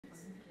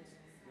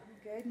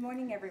Good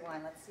morning,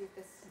 everyone. Let's see if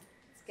let's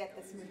get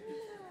this moving.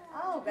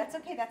 Oh, that's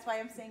okay. That's why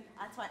I'm saying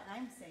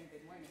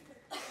good morning.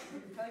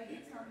 Cody,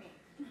 you tell me.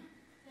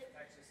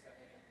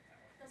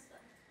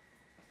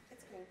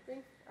 It's green.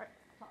 Green? All right.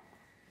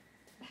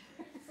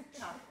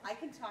 I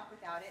can talk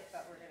without it,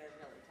 but we're going to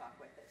really talk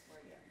with it for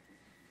you.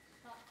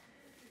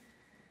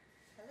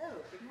 Hello,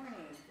 good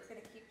morning. We're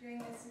going to keep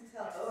doing this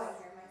until, I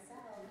hear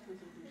myself.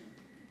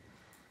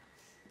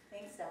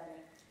 Thanks,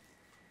 Stephanie.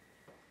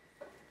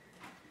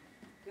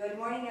 Good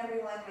morning,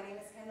 everyone. My name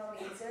is Kendall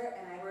Mainzer,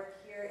 and I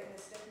work here in the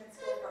Stockman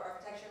School for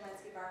Architecture and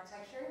Landscape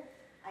Architecture.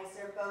 I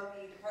serve both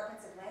the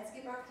Departments of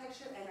Landscape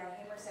Architecture and our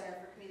Hamer Center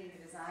for Community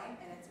Design,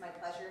 and it's my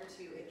pleasure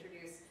to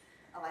introduce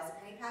Eliza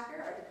Pennypacker,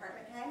 our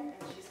department head,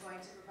 and she's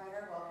going to provide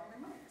our welcome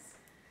remarks.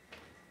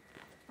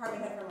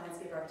 Department head for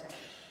Landscape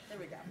Architecture. There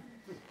we go.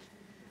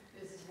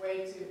 This is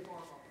way too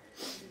formal.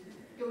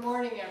 Good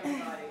morning,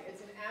 everybody.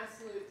 It's an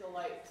absolute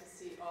delight to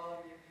see all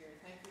of you here.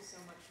 Thank you so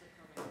much for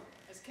coming.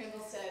 As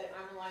Kendall said,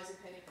 I'm Eliza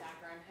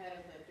Pennypacker. I'm head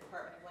of the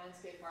Department of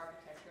Landscape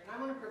Architecture, and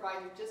I want to provide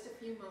you just a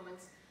few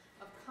moments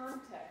of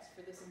context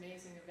for this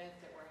amazing event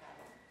that we're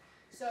having.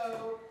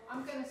 So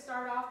I'm going to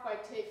start off by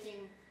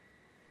taking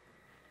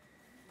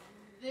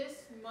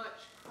this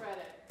much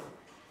credit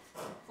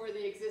for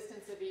the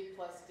existence of E+D.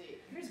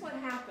 Here's what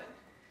happened.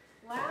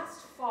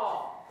 Last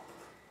fall,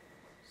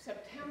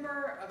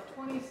 September of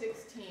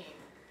 2016,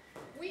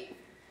 we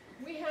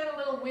had a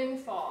little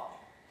windfall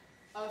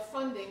of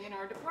funding in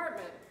our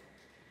department.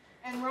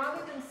 And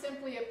rather than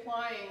simply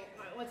applying,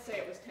 let's say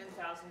it was $10,000,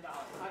 I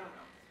don't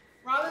know.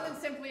 Rather than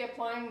simply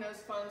applying those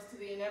funds to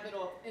the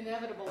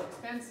inevitable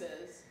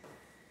expenses,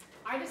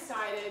 I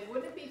decided,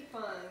 wouldn't it be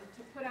fun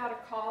to put out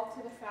a call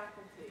to the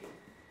faculty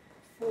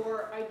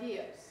for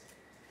ideas?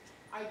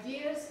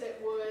 Ideas that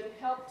would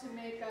help to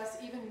make us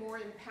even more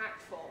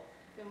impactful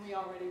than we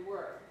already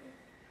were.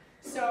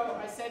 So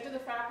I said to the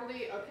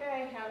faculty,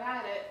 okay, have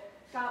at it.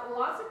 Got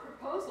lots of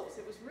proposals.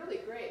 It was really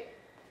great.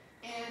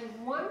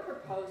 And one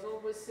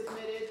proposal was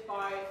submitted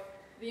by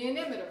the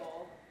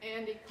inimitable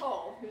Andy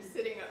Cole, who's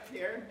sitting up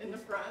here in the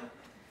front.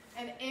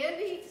 And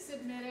Andy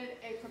submitted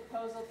a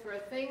proposal for a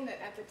thing that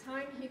at the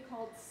time he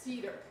called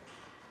CEDAR,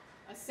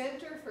 a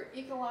Center for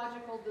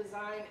Ecological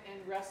Design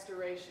and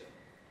Restoration.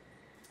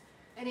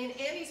 And in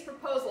Andy's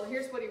proposal,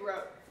 here's what he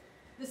wrote.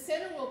 The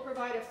center will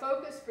provide a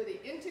focus for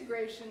the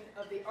integration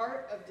of the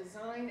art of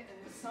design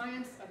and the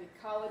science of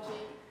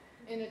ecology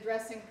in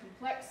addressing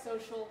complex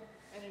social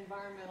and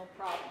environmental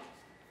problems.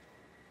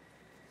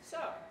 So,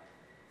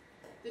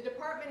 the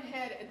department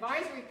head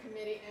advisory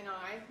committee and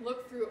I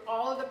looked through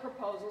all of the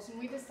proposals, and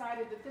we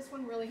decided that this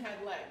one really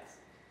had legs.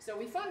 So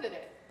we funded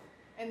it.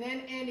 And then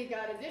Andy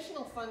got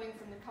additional funding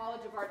from the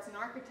College of Arts and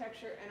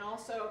Architecture and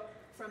also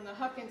from the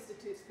Huck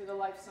Institutes for the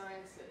Life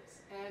Sciences.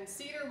 And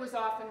CEDAR was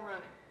off and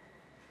running.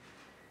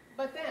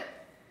 But then,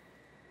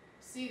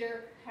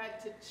 CEDAR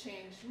had to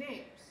change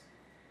names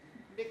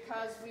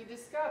because we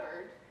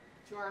discovered,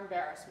 to our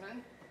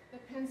embarrassment,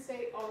 that Penn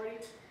State already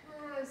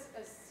has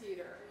a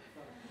CEDAR.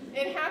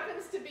 It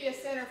happens to be a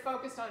center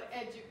focused on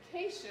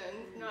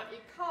education, not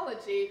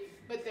ecology,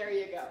 but there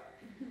you go.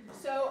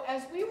 So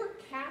as we were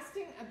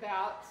casting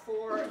about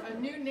for a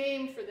new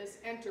name for this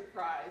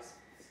enterprise,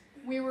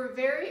 we were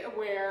very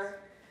aware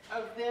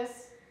of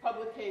this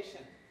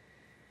publication.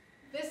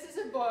 This is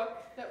a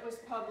book that was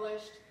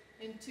published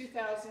in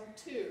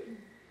 2002,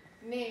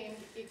 named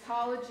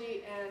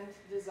Ecology and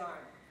Design.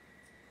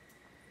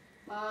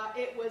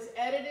 It was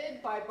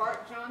edited by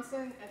Bart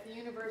Johnson at the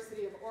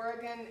University of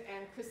Oregon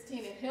and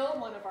Christina Hill,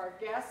 one of our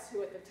guests,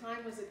 who at the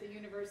time was at the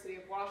University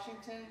of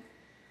Washington.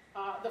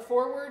 The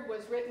foreword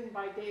was written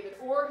by David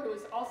Orr, who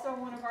is also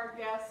one of our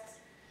guests.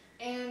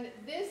 And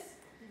this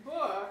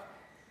book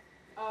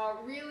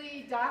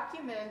really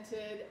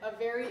documented a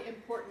very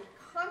important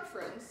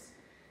conference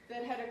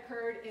that had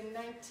occurred in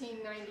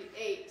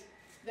 1998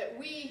 that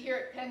we here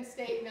at Penn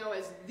State know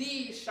as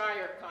the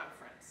Shire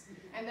Conference.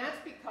 And that's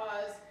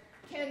because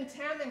Ken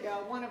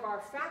Taminga, one of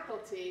our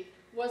faculty,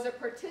 was a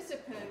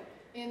participant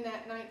in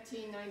that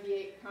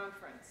 1998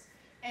 conference.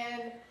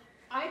 And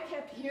I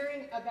kept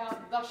hearing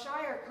about the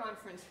Shire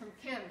Conference from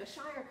Ken, the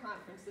Shire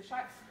Conference, the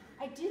Shire.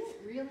 I didn't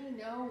really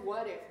know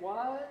what it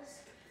was,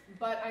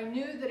 but I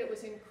knew that it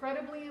was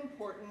incredibly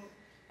important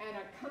and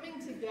a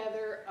coming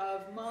together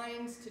of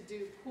minds to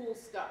do cool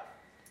stuff.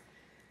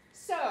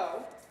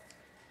 So,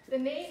 the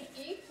name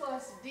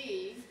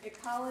E+D,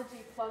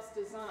 Ecology plus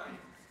Design,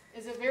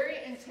 is a very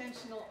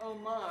intentional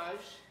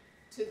homage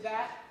to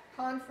that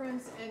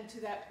conference and to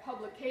that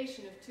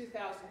publication of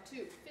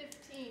 2002,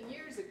 15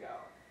 years ago.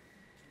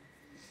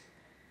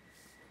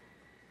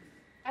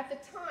 At the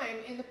time,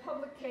 in the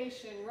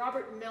publication,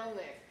 Robert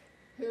Melnick,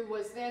 who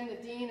was then the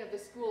Dean of the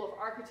School of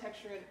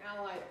Architecture and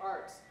Allied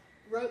Arts,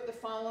 wrote the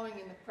following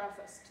in the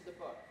preface to the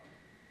book.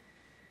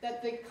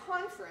 That the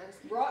conference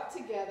brought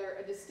together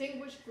a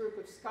distinguished group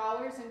of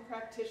scholars and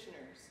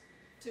practitioners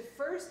to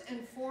first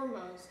and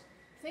foremost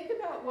think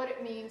about what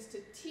it means to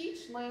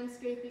teach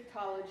landscape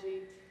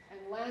ecology and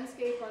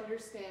landscape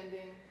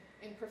understanding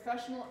in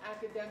professional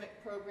academic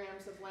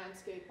programs of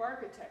landscape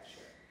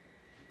architecture,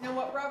 Now,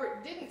 what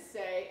Robert didn't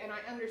say, and I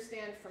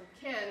understand from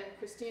Ken, and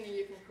Christina,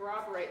 you can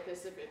corroborate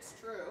this if it's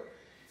true,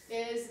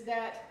 is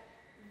that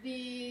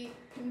the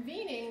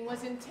convening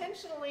was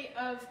intentionally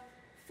of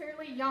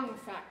fairly young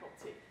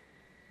faculty.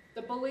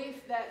 The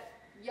belief that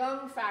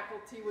young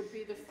faculty would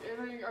be the,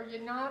 are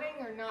you nodding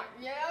or not?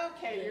 Yeah,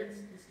 okay.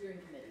 The steering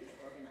committee is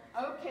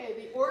organized. Okay,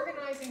 the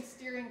organizing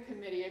steering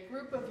committee, a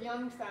group of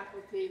young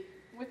faculty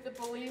with the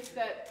belief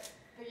that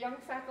the young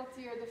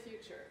faculty are the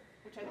future,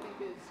 which I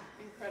think is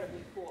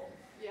incredibly cool.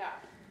 Yeah,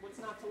 what's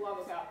not to love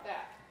about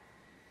that?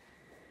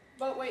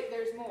 But wait,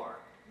 there's more.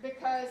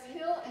 Because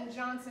Hill and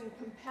Johnson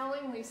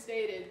compellingly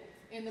stated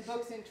in the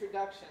book's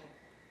introduction,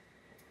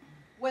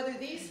 whether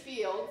these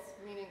fields,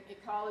 meaning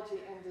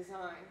ecology and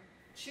design,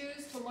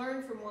 choose to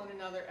learn from one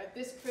another at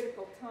this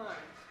critical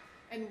time,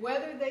 and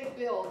whether they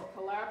build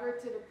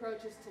collaborative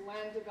approaches to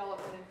land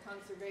development and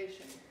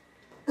conservation,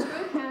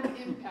 could have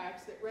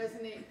impacts that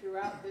resonate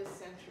throughout this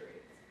century.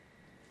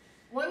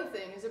 One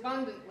thing is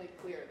abundantly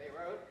clear, they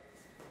wrote.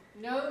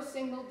 No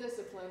single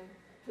discipline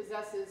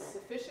possesses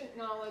sufficient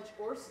knowledge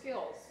or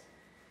skills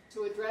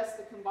to address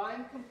the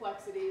combined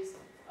complexities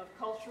of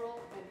cultural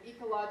and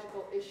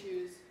ecological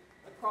issues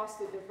across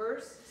the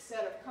diverse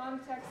set of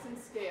contexts and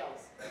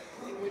scales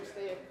in which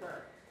they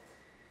occur.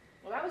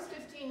 Well, that was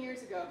 15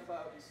 years ago,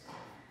 folks.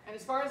 And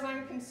as far as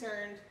I'm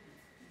concerned,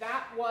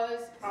 that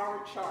was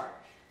our charge.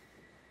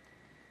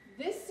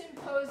 This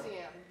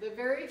symposium, the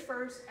very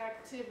first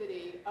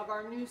activity of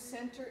our new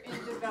Center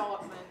in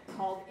Development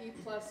called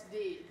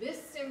E+D, this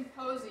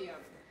symposium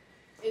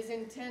is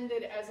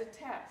intended as a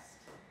test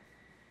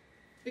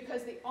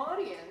because the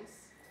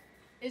audience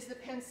is the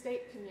Penn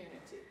State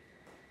community.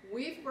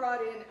 We've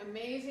brought in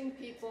amazing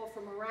people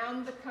from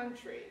around the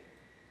country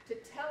to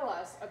tell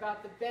us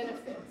about the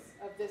benefits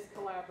of this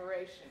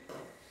collaboration.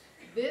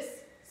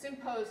 This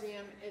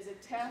symposium is a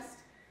test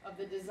of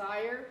the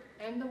desire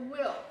and the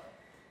will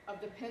of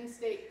the Penn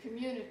State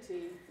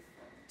community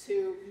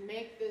to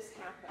make this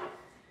happen.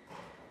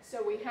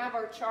 So we have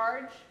our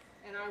charge,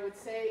 and I would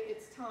say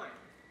it's time.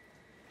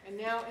 And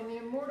now, in the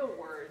immortal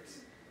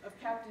words of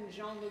Captain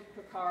Jean-Luc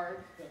Picard,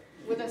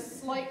 with a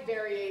slight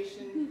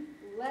variation,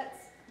 let's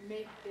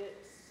make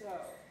it so.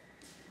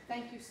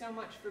 Thank you so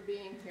much for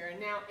being here. And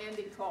now,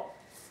 Andy Cole.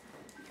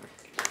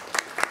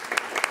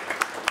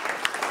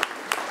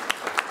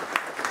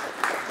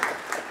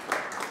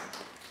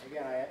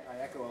 Again,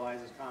 I echo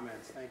Eliza's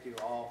comments. Thank you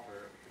all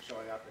for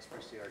showing up,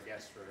 especially our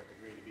guests for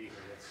agreeing to be here.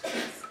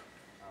 It's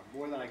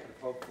more than I could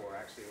have hoped for,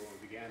 actually, when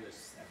we began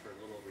this effort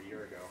a little over a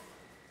year ago.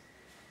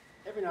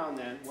 Every now and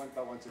then,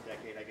 about once a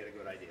decade, I get a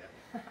good idea.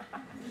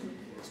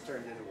 It's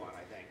turned into one,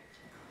 I think.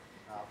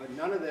 But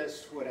none of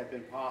this would have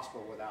been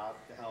possible without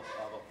the help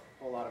of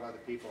a whole lot of other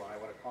people, and I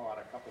want to call out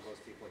a couple of those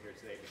people here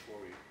today before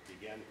we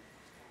begin.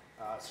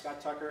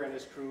 Scott Tucker and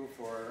his crew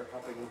for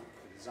helping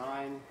to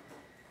design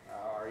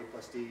our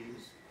E+D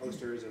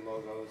posters and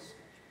logos.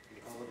 Can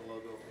you call it a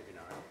logo? Maybe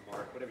not.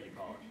 Mark, whatever you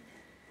call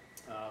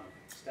it.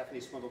 Stephanie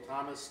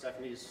Swindle-Thomas.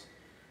 Stephanie's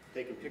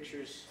taken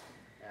pictures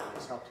and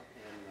has helped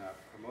in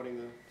promoting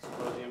the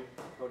symposium.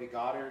 Cody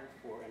Goddard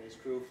and his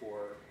crew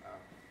for,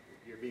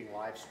 you're being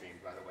live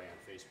streamed, by the way, on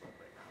Facebook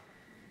right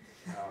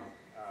now.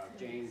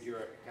 Jane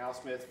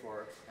Jurek-Calsmith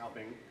for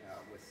helping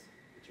with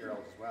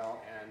materials as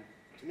well. And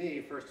to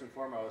me, first and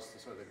foremost,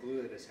 sort of the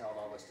glue that has held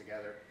all this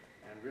together,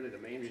 and really the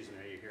main reason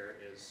that you're here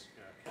is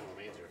Kendall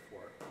Mainzer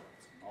for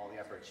all the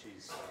effort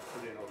she's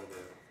put in over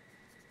the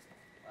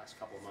last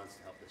couple of months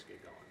to help this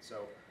get going.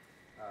 So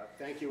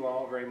thank you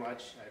all very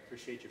much. I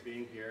appreciate you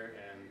being here,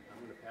 and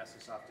I'm going to pass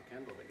this off to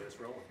Kendall to get us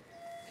rolling.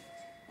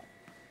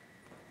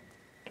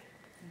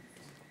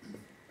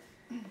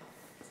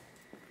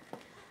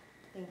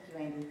 Thank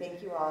you, Andy.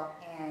 Thank you all.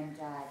 And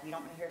if you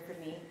don't want to hear from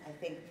me, I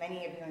think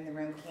many of you in the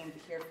room came to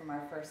hear from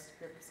our first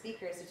group of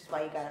speakers, which is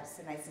why you got up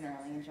so nice and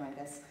early and joined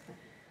us.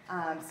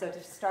 So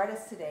to start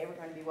us today, we're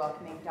going to be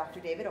welcoming Dr.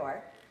 David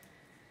Orr.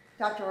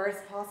 Dr. Orr is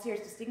Paul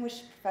Sears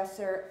Distinguished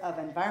Professor of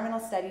Environmental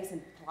Studies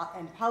and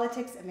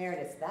Politics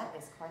Emeritus. That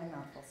is quite a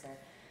mouthful, sir.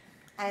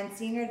 And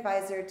Senior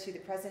Advisor to the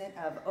President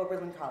of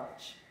Oberlin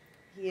College.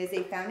 He is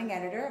a founding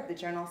editor of the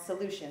journal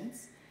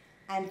Solutions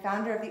and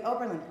founder of the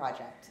Oberlin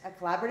Project, a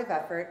collaborative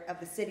effort of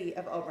the city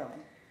of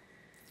Oberlin,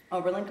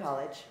 Oberlin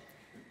College,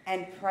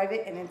 and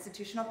private and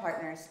institutional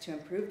partners to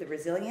improve the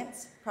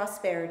resilience,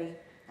 prosperity,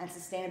 and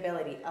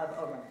sustainability of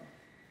Oberlin.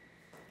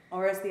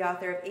 Orr is the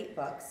author of 8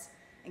 books,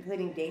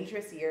 including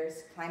Dangerous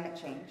Years, Climate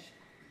Change,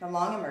 The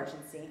Long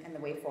Emergency, and the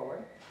Way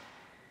Forward,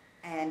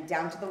 and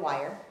Down to the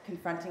Wire,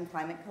 Confronting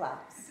Climate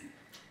Collapse,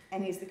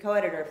 and he's the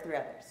co-editor of 3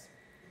 others.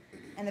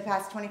 In the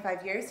past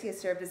 25 years, he has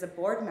served as a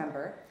board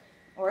member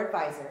or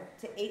advisor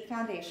to 8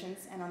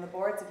 foundations and on the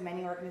boards of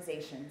many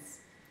organizations.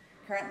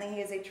 Currently, he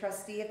is a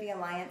trustee of the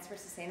Alliance for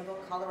Sustainable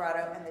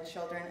Colorado and the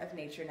Children of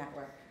Nature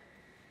Network.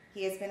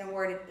 He has been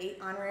awarded 8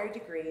 honorary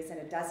degrees and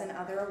a dozen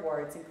other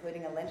awards,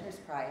 including a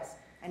Lyndhurst Prize,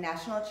 a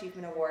National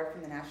Achievement Award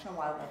from the National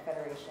Wildlife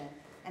Federation,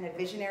 and a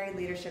Visionary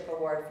Leadership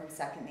Award from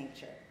Second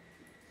Nature.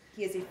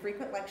 He is a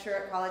frequent lecturer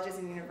at colleges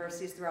and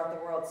universities throughout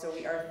the world, so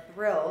we are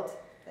thrilled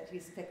that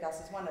he's picked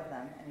us as one of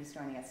them, and he's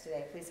joining us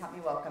today. Please help me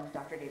welcome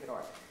Dr. David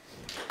Orr.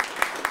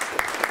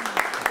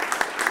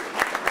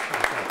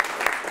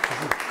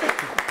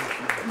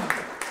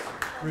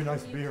 Very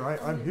nice to be here.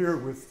 I'm here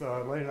with,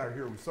 Lane and I are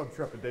here with some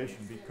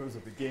trepidation because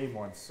of the game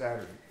on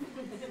Saturday.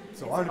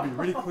 So I want to be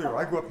really clear.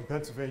 I grew up in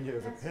Pennsylvania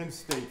as a Penn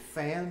State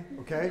fan,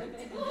 okay?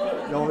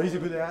 Y'all easy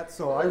with that?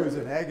 So I was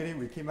in agony.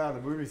 We came out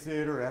of the movie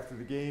theater after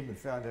the game and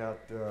found out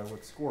what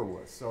the score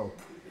was. So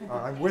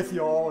I'm with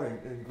y'all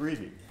in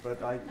grieving,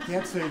 but I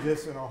can't say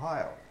this in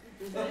Ohio.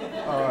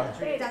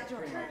 Hey, Dr.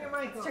 Turn your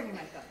mic on. Turn your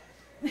mic on.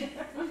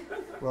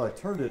 Well, I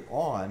turned it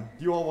on.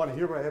 Do you all want to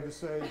hear what I have to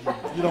say?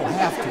 You don't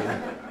have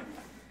to.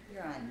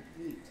 You're on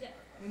mute. Yeah.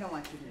 We don't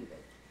want you to mute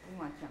it. We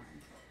want John.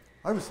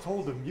 I was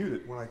told to mute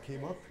it when I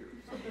came up here.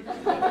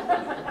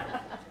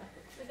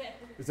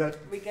 Is that,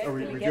 We good? are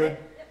we, Can we we get good?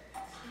 it?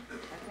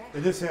 Okay.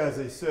 And this has,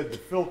 they said, the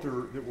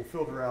filter that will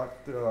filter out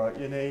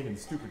inane and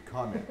stupid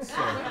comments.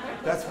 So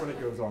that's when it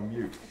goes on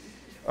mute.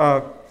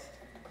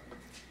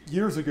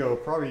 Years ago,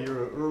 probably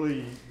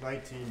early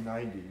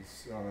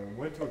 1990s,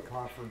 went to a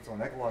conference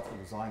on ecological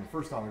design. The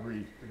first time I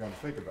really began to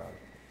think about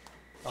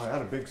it. I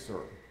had a big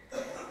circle.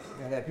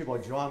 And I had people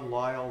like John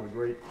Lyle, the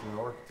great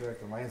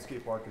architect and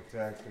landscape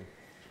architect, and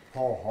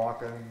Paul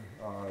Hawken,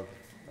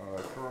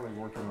 currently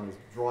working on his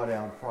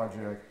drawdown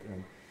project,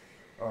 and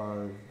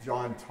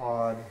John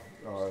Todd,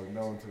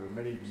 known to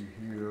many of you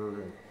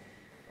here,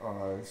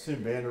 and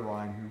Sim van der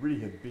Rijn, who really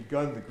had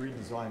begun the green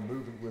design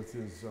movement with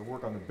his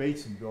work on the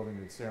Bateson building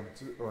in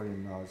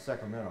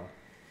Sacramento.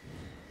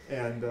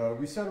 And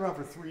we sat around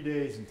for 3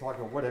 days and talked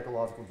about what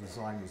ecological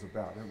design was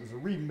about. And it was a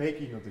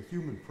remaking of the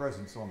human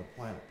presence on the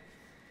planet.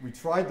 We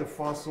tried the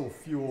fossil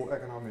fuel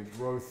economic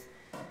growth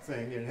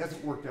thing, and it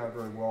hasn't worked out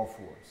very well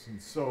for us.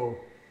 And so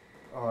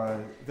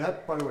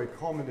that, by the way,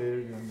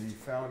 culminated in the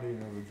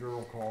founding of a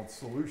journal called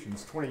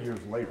Solutions 20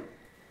 years later.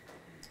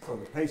 So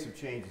the pace of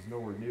change is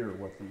nowhere near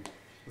what the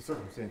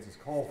circumstances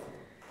call for.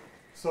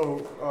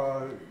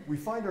 So we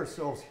find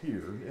ourselves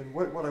here, and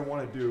what I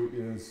want to do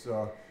is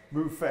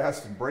move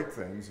fast and break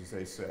things, as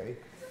they say.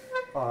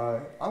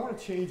 I want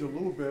to change a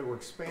little bit or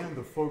expand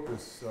the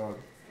focus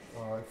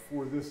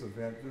for this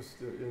event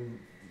just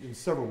in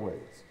several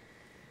ways.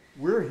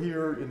 We're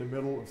here in the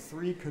middle of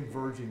three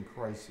converging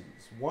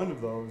crises. One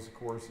of those, of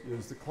course,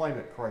 is the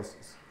climate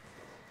crisis.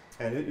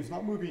 And it is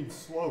not moving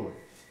slowly.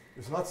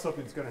 It's not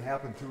something that's going to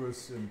happen to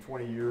us in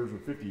 20 years or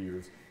 50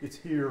 years. It's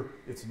here,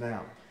 it's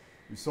now.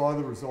 We saw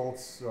the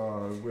results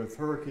with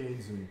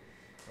hurricanes and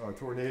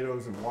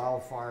tornadoes and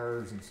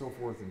wildfires and so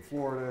forth in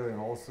Florida and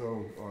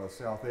also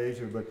South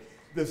Asia. But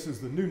this is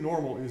the new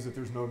normal, is that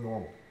there's no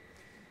normal.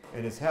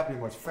 And it's happening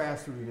much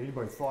faster than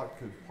anybody thought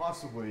could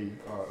possibly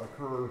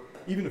occur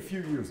even a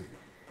few years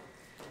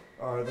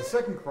ago. The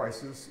second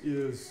crisis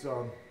is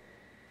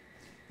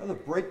the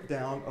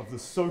breakdown of the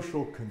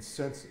social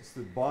consensus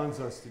that bonds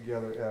us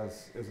together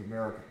as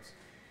Americans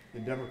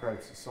in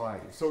democratic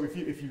society. So if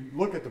you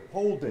look at the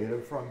poll data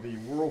from the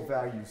World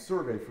Values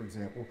Survey, for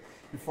example,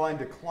 you find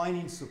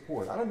declining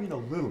support. I don't mean a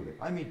little bit,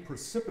 I mean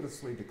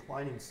precipitously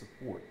declining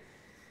support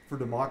for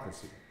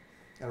democracy.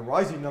 And a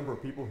rising number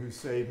of people who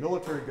say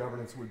military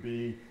governance would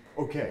be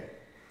okay.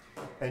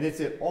 And it's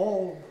at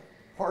all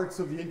parts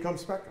of the income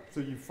spectrum. So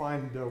you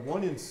find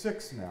 1 in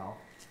 6 now,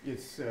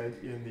 it's said,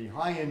 in the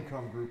high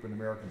income group in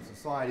American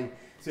society,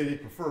 say they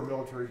prefer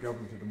military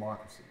government to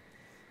democracy.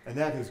 And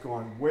that has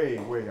gone way,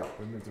 way up.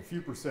 And there's a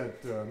few percent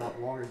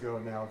not long ago,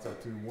 now it's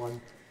up to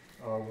 1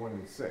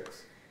 in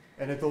 6.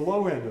 And at the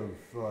low end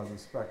of the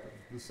spectrum,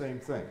 the same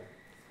thing,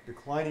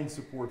 declining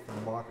support for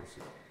democracy.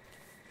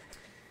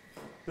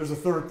 There's a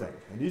third thing,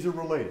 and these are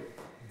related.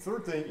 The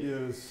third thing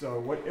is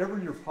whatever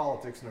your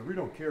politics, and I really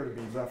don't care to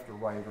be left or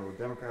right or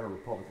Democrat or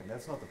Republican,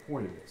 that's not the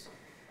point of this.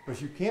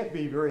 But you can't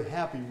be very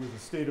happy with the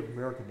state of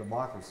American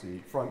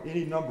democracy from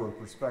any number of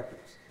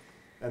perspectives.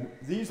 And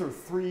these are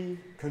three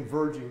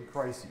converging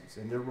crises,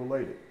 and they're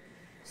related.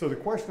 So the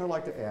question I'd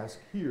like to ask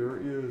here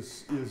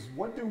is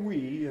what do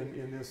we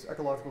in this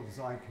ecological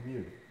design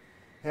community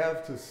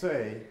have to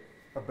say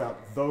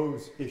about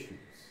those issues?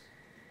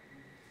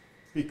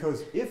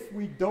 Because if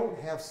we don't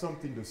have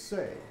something to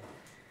say,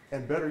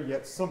 and better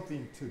yet,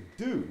 something to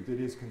do that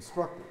is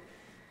constructive,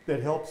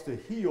 that helps to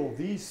heal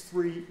these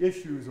three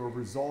issues or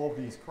resolve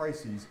these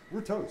crises, we're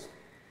toast.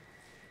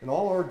 And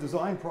all our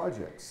design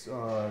projects,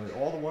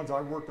 all the ones I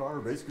worked on are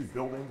basically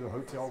buildings, a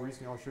hotel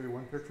recently, I'll show you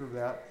one picture of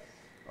that.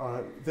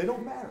 They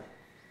don't matter.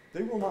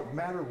 They will not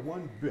matter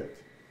one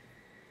bit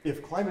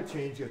if climate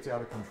change gets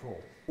out of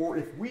control, or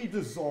if we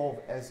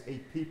dissolve as a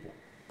people.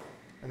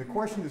 And the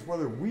question is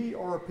whether we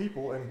are a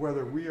people and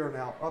whether we are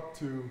now up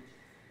to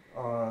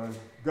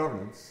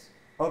governance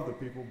of the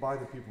people, by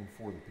the people,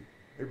 for the people.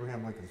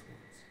 Abraham Lincoln's words.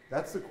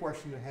 That's the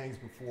question that hangs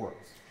before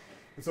us.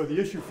 And so the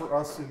issue for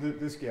us in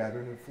this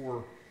gathering and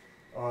for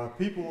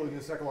people in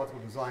this ecological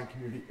design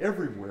community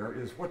everywhere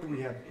is what do we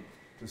have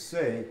to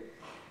say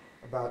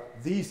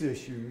about these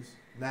issues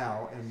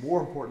now, and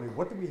more importantly,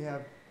 what do we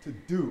have to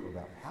do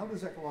about it? How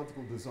does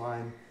ecological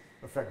design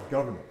affect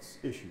governance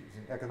issues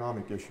and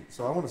economic issues?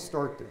 So I want to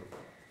start there.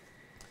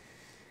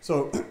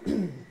 So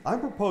I'm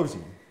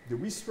proposing that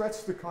we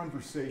stretch the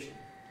conversation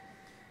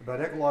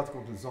about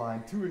ecological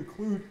design to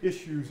include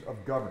issues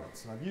of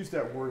governance. And I've used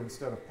that word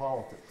instead of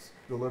politics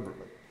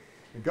deliberately.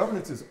 And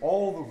governance is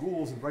all the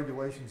rules and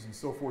regulations and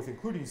so forth,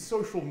 including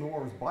social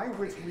norms by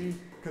which we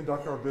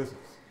conduct our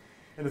business.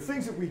 And the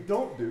things that we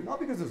don't do,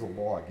 not because there's a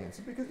law against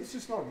it, because it's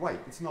just not right,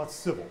 it's not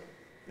civil.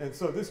 And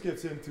so this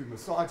gets into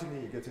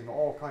misogyny, it gets into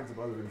all kinds of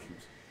other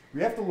issues.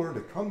 We have to learn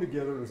to come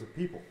together as a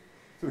people.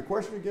 So the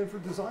question again for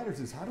designers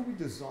is, how do we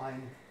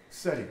design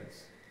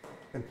settings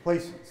and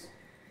places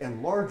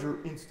and larger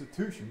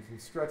institutions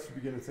and stretch to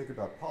begin to think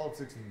about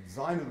politics and the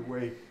design of the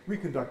way we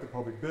conduct the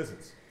public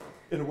business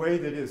in a way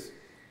that is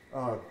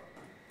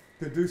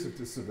conducive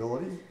to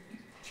civility,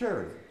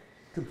 charity,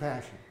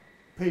 compassion,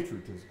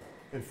 patriotism,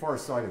 and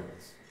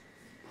farsightedness.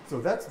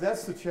 So that's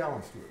the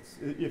challenge to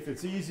us. If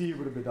it's easy, it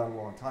would have been done a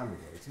long time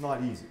ago. It's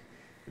not easy.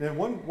 And then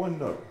one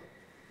note.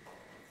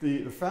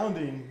 The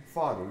founding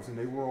fathers, and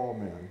they were all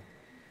men,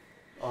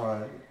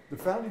 the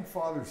founding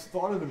fathers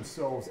thought of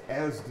themselves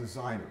as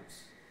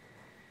designers.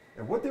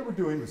 And what they were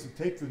doing was to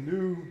take the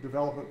new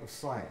development of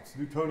science,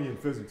 Newtonian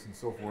physics and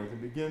so forth,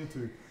 and begin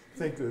to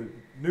think that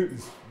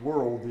Newton's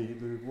world,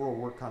 the world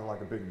worked kind of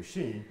like a big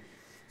machine.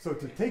 So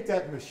to take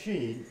that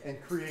machine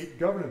and create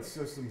governance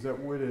systems that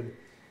would,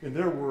 in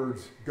their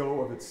words,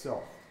 go of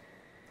itself.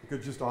 It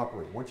could just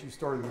operate. Once you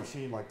started the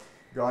machine like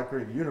God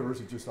created the universe,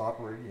 it just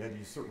operated, you had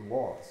these certain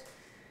laws.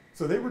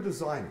 So they were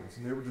designers,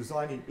 and they were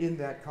designing in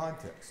that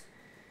context.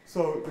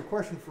 So the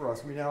question for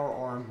us, we now are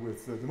armed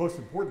with the most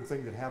important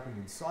thing that happened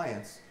in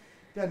science.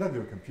 It had nothing to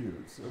do with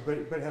computers, but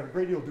it had a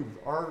great deal to do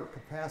with our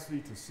capacity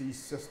to see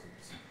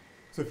systems.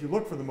 So if you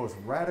look for the most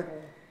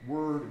radical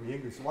word in the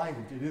English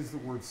language, it is the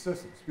word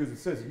systems, because it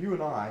says that you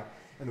and I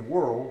and the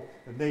world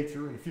and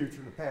nature and the future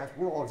and the past,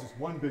 we're all just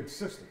one big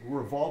system.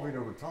 We're evolving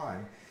over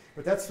time,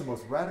 but that's the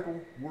most radical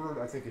word,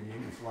 I think, in the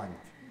English language.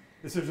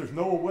 It says there's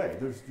no way.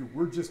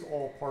 We're just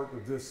all part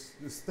of this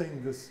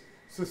thing, this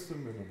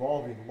system and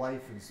evolving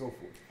life and so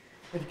forth.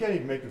 And you can't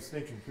even make a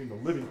distinction between the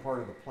living part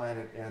of the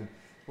planet and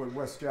what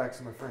Wes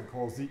Jackson, my friend,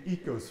 calls the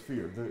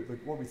ecosphere,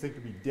 what we think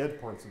to be dead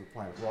parts of the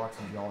planet, rocks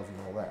and geology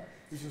and all that.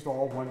 It's just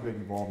all one big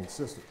evolving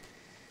system.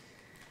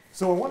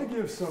 So I want to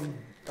give some,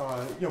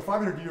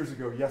 500 years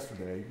ago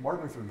yesterday,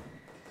 Martin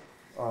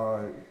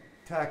Luther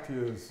tacked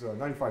his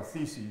 95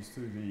 Theses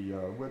to the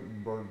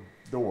Wittenberg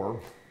door,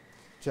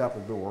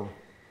 chapel door.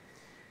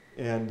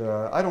 And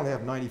I don't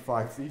have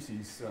 95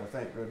 Theses,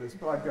 thank goodness,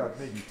 but I've got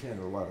maybe 10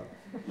 or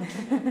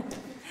 11.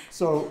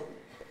 So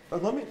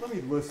let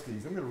me list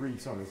these. I'm going to read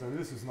some of this. I mean,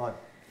 this is not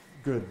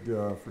good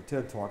for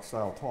TED Talk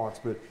style talks,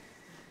 but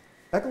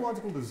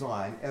ecological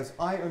design, as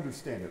I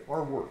understand it,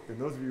 our work, and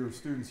those of you who are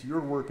students,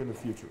 your work in the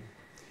future,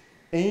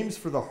 aims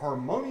for the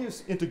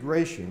harmonious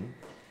integration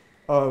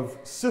of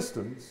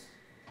systems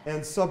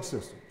and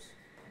subsystems.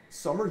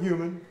 Some are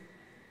human,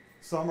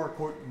 some are,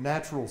 quote,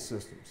 natural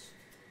systems.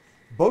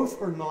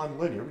 Both are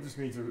nonlinear, which just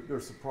means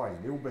they're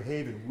surprising. They will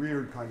behave in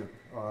weird kind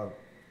of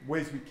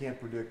ways we can't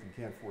predict and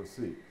can't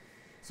foresee.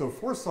 So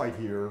foresight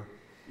here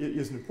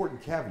is an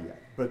important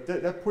caveat, but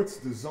that puts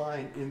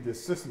design in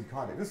this system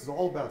context. This is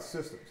all about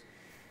systems.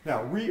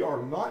 Now, we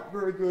are not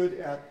very good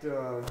at,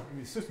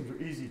 systems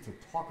are easy to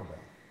talk about.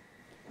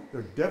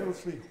 They're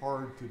devilishly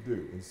hard to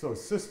do. And so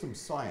system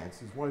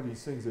science is one of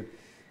these things that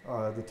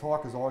the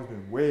talk has always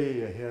been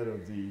way ahead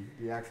of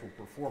the actual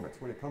performance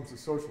when it comes to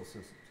social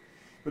systems.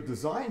 But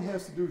design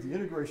has to do with the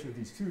integration of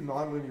these two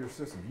nonlinear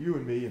systems, you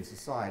and me and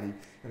society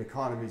and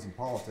economies and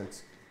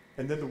politics,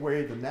 and then the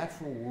way the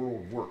natural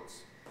world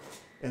works.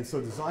 And so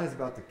design is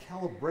about the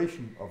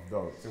calibration of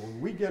those. And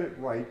when we get it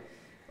right,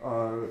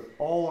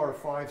 all our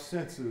five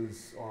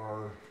senses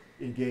are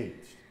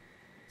engaged.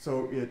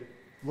 So it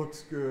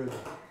looks good,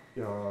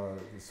 the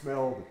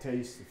smell, the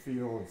taste, the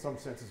feel, in some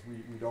senses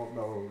we don't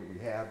know that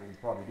we have, but we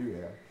probably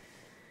do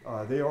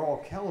have. They are all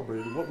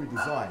calibrated in what we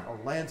design, our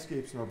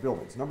landscapes and our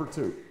buildings. Number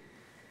two.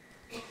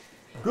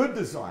 Good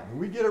design, when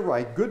we get it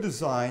right, good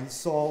design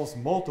solves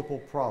multiple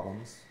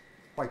problems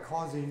by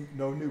causing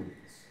no new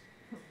ones.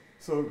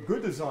 So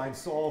good design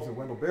solves, in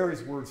Wendell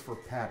Berry's words, for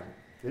pattern.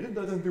 It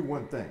doesn't do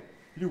one thing.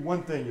 If you do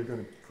one thing, you're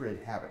going to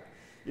create havoc.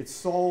 It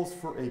solves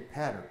for a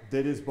pattern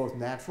that is both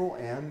natural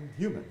and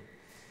human.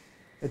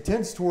 It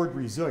tends toward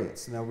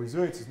resilience. Now,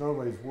 resilience is one of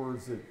those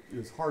words that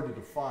is hard to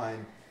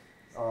define.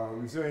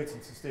 Resilience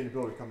and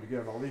sustainability come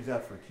together, and I'll leave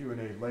that for Q&A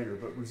later.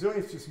 But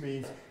resilience just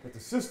means that the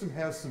system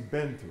has some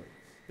bend to it.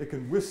 It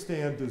can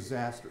withstand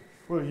disaster,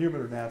 whether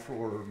human or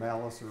natural or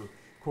malice or,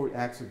 quote,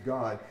 acts of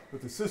God,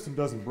 but the system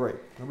doesn't break.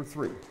 Number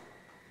three.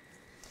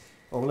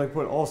 Let me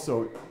put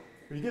also,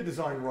 when you get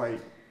design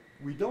right,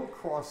 we don't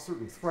cross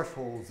certain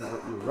thresholds that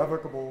are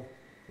irrevocable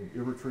and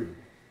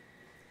irretrievable.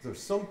 There's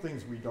some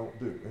things we don't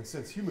do. And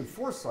since human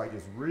foresight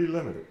is really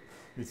limited,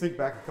 you think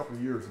back a couple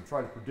of years and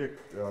try to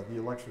predict the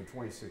election of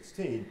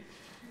 2016, you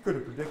could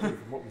have predicted it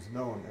from what was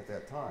known at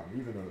that time,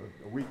 even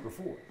a week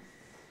before.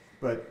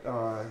 But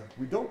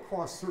we don't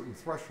cross certain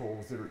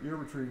thresholds that are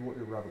irretrievable,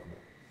 irrevocable.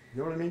 You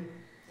know what I mean?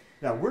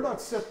 Now, we're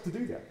not set to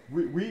do that.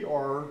 We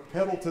are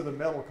pedal to the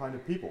metal kind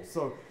of people.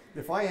 So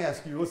If I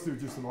ask you, let's do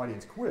just an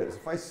audience quiz.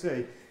 If I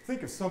say,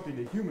 think of something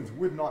that humans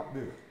would not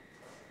do,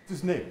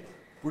 just name it.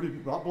 Would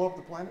it not blow up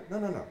the planet? No,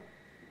 no, no.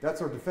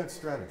 That's our defense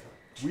strategy.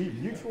 We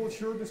mutual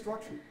assured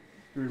destruction.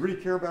 Do we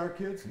really care about our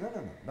kids? No,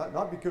 no, no.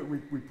 Not because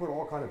we put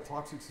all kind of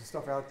toxics and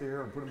stuff out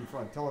there and put them in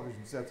front of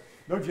television sets.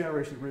 No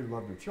generation that really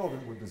loved their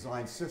children would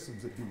design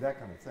systems that do that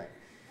kind of thing.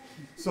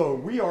 So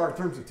we are, in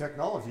terms of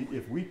technology,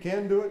 if we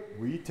can do it,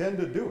 we tend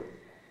to do it.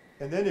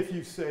 And then if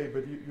you say,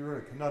 but you're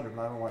in a conundrum,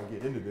 and I don't want to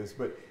get into this,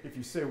 but if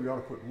you say we ought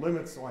to put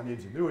limits on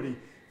ingenuity,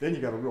 then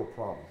you got a real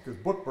problem. Because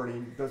book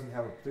burning doesn't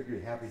have a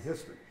particularly happy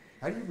history.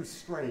 How do you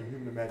restrain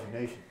human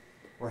imagination?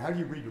 Or how do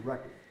you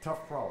redirect it?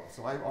 Tough problem.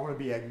 So I want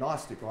to be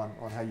agnostic on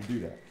how you do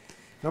that.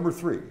 Number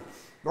 3,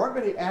 there aren't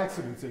many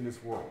accidents in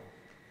this world.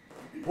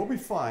 What we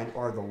find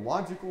are the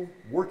logical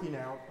working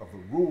out of the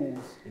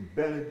rules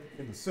embedded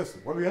in the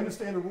system. Whether we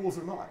understand the rules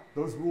or not,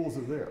 those rules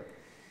are there.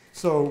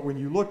 So when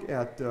you look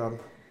at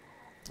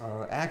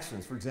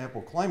accidents, for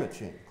example, climate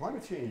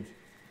change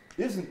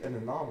isn't an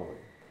anomaly.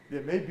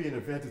 It may be an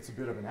event that's a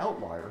bit of an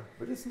outlier,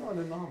 but it's not an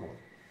anomaly.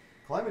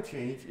 Climate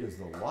change is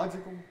the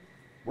logical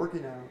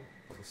working out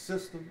of a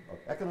system of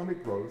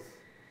economic growth,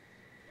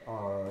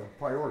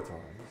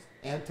 prioritized,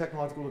 and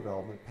technological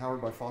development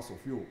powered by fossil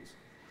fuels.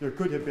 There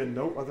could have been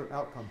no other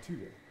outcome to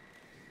that.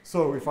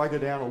 So if I go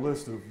down a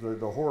list of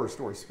the horror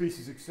story,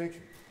 species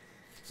extinction,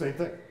 same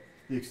thing.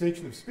 The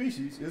extinction of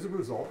species is a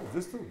result of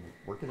just the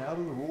working out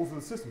of the rules of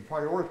the system.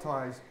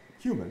 Prioritize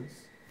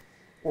humans,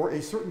 or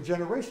a certain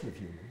generation of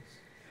humans,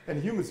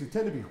 and humans who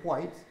tend to be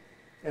white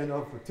and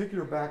of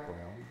particular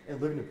background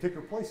and living in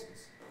particular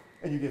places,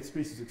 and you get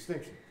species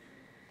extinction.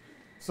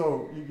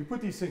 So you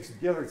put these things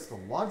together, it's the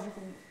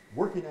logical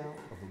working out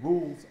of the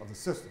rules of the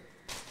system.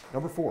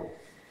 Number 4.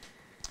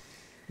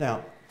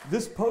 Now,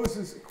 this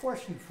poses a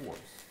question for us.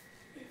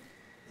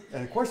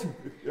 And the question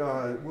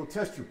will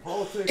test your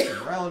politics, your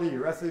morality,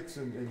 your ethics,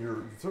 and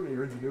certainly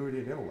your ingenuity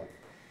and intellect.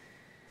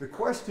 The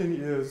question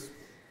is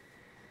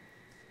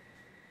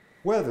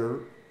whether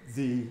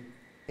the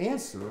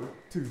answer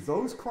to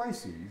those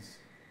crises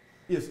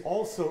is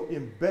also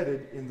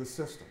embedded in the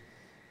system.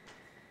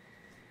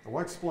 I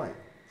want to explain.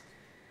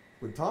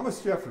 When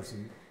Thomas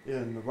Jefferson,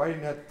 in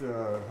writing that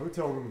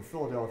hotel room in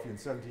Philadelphia in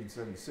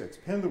 1776,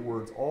 penned the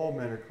words, "All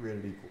men are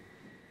created equal,"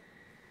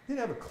 he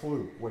didn't have a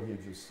clue what he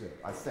had just said,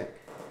 I think.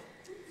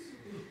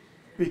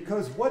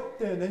 Because what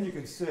then you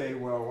can say,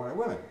 well, why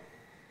women?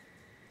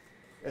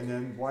 And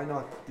then why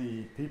not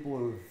the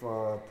people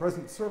of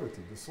present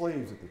servitude, the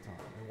slaves at the time?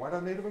 And why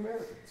not Native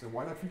Americans? And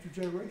why not future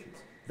generations?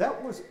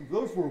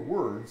 Those were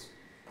words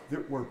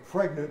that were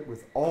pregnant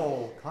with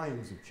all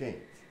kinds of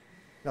change.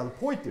 Now the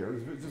point there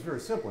is just very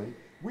simply,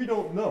 we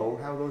don't know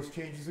how those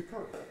changes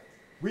occur.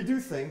 We do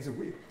things that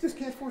we just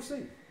can't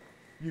foresee.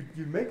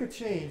 You make a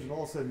change and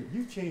all of a sudden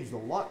you've changed a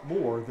lot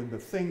more than the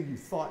thing you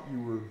thought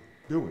you were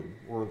doing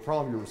or the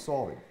problem you were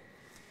solving.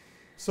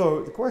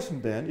 So the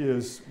question then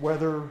is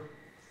whether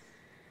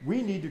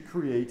we need to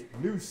create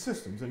new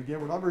systems. And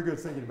again, we're not very good at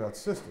thinking about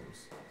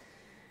systems.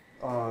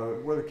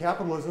 Whether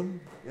capitalism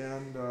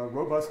and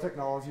robust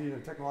technology and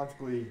a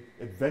technologically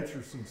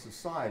adventuresome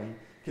society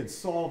can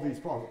solve these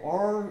problems.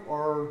 Are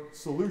our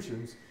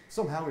solutions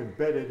somehow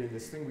embedded in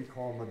this thing we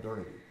call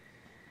modernity?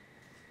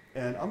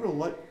 And I'm going to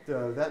let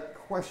that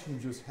question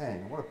just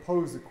hang. I want to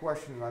pose the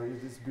question,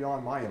 and it's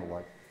beyond my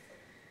intellect,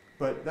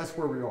 but that's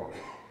where we are.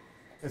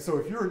 And so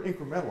if you're an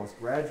incrementalist,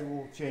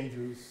 gradual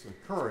changes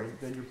occurring,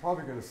 then you're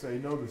probably going to say,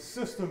 no, the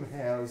system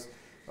has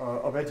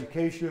of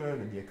education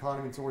and the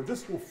economy and so on,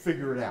 this will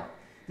figure it out.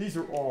 These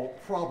are all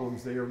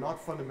problems. They are not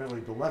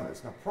fundamentally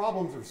dilemmas. Now,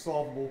 problems are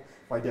solvable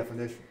by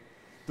definition.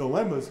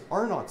 Dilemmas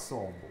are not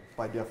solvable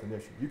by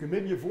definition. You can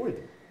maybe avoid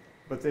them,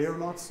 but they are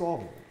not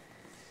solvable.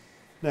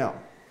 Now,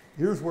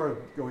 here's where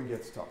going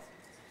gets tough.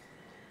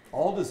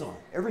 All design,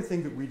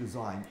 everything that we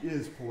design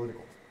is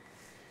political.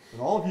 And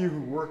all of you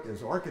who work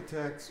as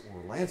architects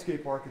or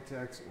landscape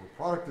architects or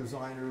product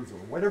designers or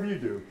whatever you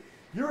do,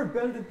 you're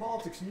embedded in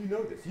politics and you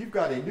know this. You've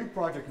got a new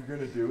project you're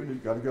going to do and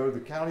you've got to go to the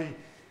county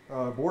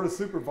board of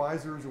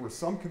supervisors or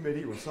some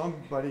committee or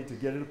somebody to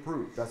get it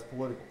approved. That's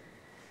political.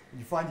 And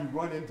you find you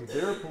run into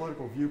their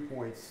political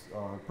viewpoints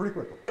pretty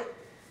quickly.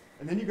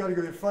 And then you've got to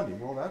go get funding.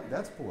 Well,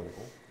 that's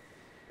political.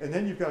 And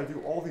then you've got to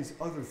do all these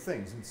other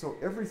things. And so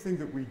everything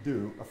that we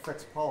do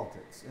affects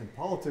politics. And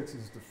politics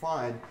is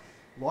defined,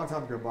 a long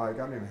time ago by a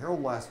guy named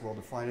Harold Lasswell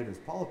defined it as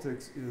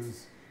politics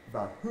is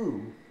about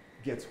who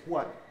gets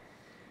what,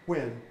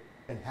 when,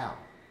 and how.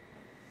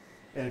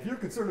 And if you're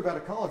concerned about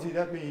ecology,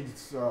 that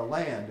means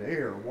land,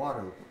 air,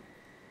 water,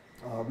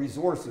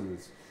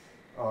 resources,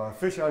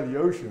 fish out of the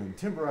ocean,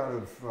 timber out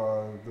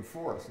of the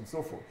forest, and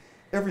so forth.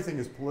 Everything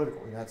is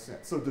political in that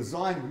sense. So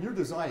design, when you're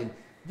designing,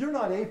 you're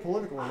not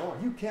apolitical at all.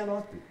 You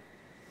cannot be.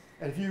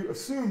 And if you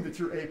assume that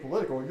you're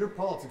apolitical, your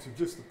politics are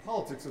just the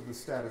politics of the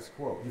status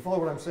quo. You follow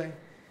what I'm saying?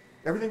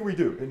 Everything we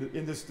do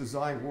in this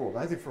design world,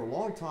 I think for a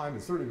long time,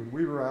 and certainly when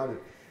we were out at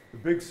the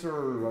Big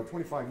Sur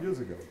 25 years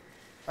ago,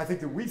 I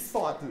think that we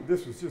thought that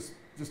this was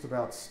just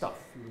about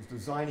stuff. It was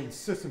designing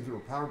systems that were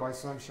powered by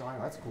sunshine.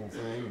 That's a cool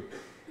thing.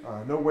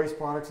 No waste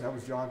products, and that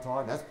was John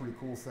Todd, and that's a pretty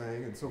cool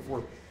thing, and so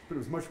forth. But it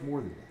was much more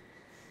than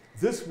that.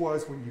 This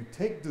was when you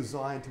take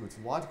design to its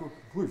logical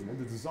conclusion, and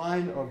the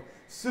design of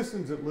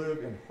systems that live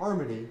in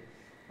harmony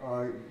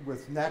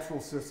with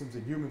natural systems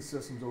and human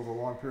systems over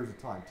long periods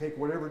of time. Take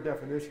whatever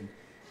definition,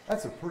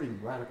 that's a pretty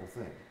radical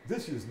thing.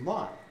 This is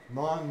not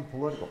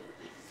non-political.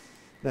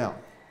 Now,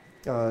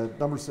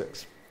 number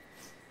 6.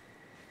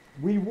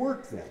 We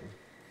work then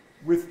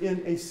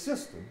within a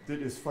system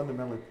that is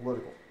fundamentally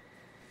political.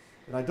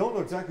 And I don't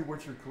know exactly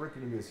what your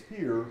curriculum is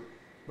here,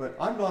 but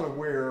I'm not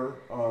aware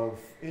of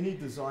any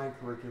design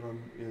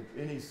curriculum in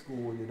any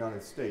school in the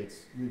United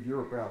States, leave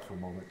Europe out for a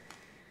moment,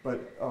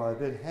 but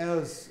that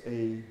has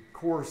a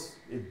course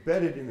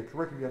embedded in the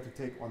curriculum you have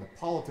to take on the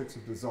politics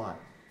of design.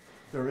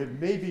 There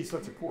may be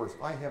such a course.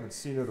 I haven't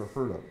seen it or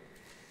heard of it.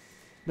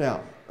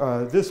 Now,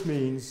 this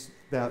means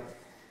that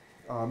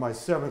my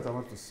 7th, I'm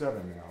up to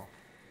 7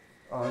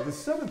 now. The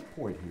 7th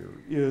point here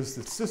is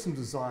that system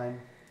design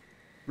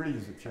really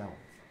is a challenge.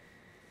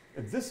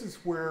 And this is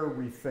where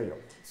we fail.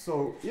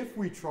 So if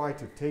we try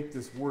to take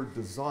this word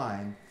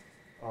design,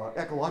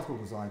 ecological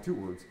design, 2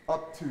 words,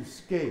 up to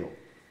scale,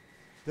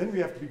 then we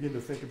have to begin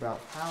to think about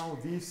how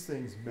these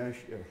things mesh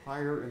at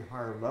higher and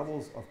higher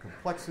levels of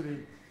complexity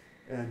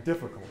and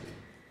difficulty.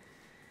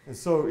 And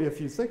so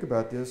if you think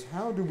about this,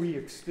 how do we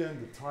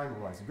extend the time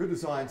horizon? Good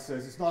design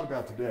says it's not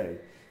about today,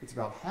 it's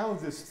about how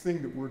this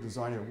thing that we're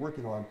designing and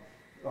working on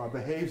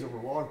behaves over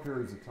long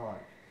periods of time.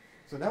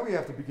 So now we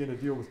have to begin to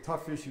deal with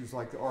tough issues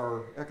like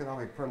our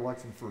economic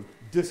predilection for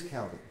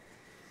discounting.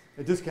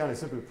 And discounting is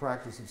simply the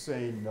practice of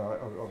saying,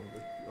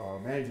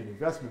 managing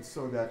investments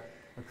so that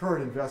a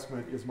current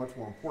investment is much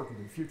more important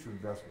than future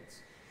investments.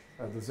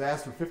 A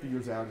disaster 50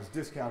 years out is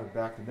discounted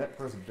back to net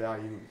present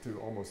value to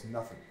almost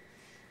nothing.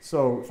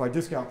 So if I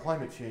discount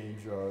climate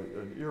change,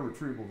 an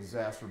irretrievable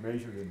disaster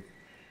measured in,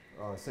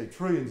 say,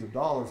 trillions of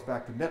dollars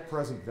back to net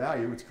present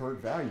value, its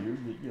current value,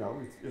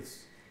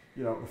 it's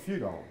a few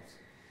dollars.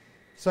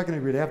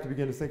 Secondly, we'd have to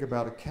begin to think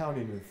about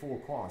accounting the full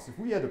cost. If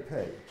we had to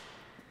pay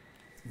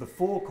the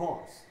full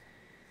cost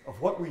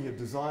of what we have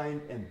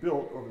designed and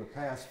built over the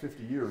past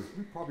 50 years,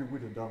 we probably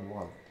wouldn't have done a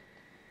lot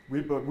of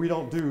it. But we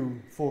don't do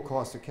full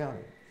cost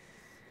accounting.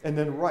 And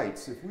then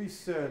rights. If we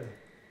said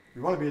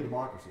we want to be a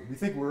democracy, we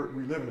think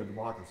we live in a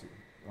democracy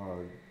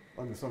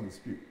under some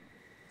dispute.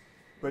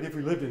 But if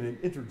we lived in an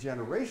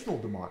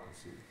intergenerational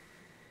democracy,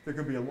 there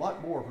could be a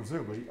lot more,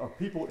 presumably, of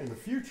people in the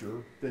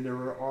future than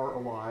there are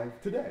alive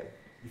today.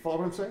 You follow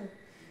what I'm saying?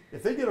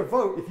 If they get a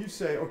vote, if you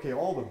say, okay,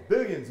 all the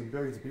billions and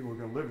billions of people who are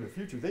going to live in the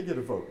future, they get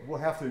a vote. We'll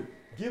have to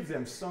give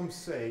them some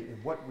say in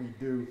what we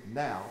do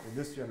now in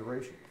this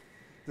generation.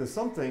 There's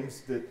some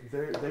things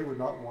that they would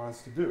not want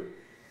us to do.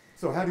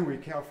 So how do we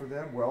account for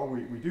them? Well,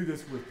 we do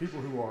this with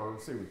people who are,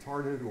 say,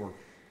 retarded or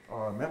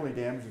mentally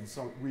damaged,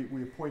 and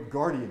we appoint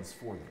guardians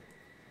for them.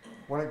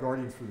 Why not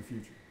guardians for the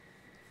future?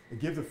 And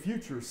give the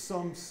future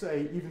some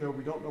say, even though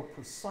we don't know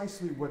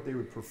precisely what they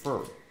would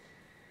prefer.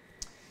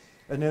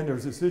 And then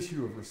there's this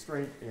issue of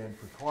restraint and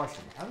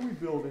precaution. How do we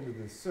build into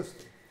this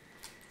system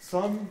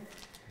some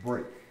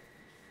break?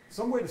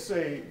 Some way to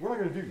say, we're not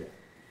going to do that.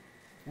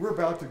 We're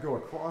about to go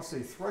across a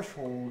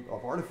threshold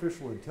of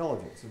artificial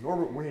intelligence. And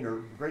Norbert Wiener,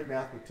 a great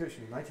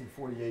mathematician in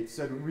 1948,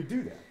 said when we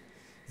do that,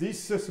 these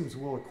systems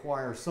will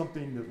acquire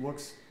something that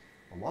looks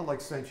a lot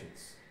like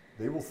sentience.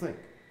 They will think.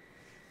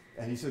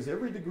 And he says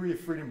every degree of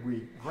freedom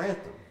we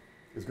grant them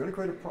is going to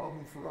create a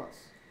problem for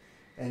us.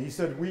 And he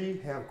said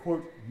we have,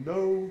 quote,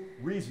 no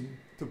reason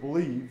to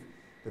believe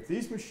that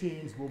these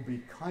machines will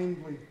be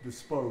kindly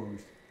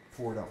disposed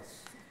toward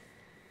us.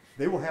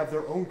 They will have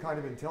their own kind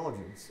of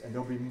intelligence, and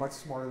they'll be much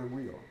smarter than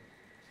we are.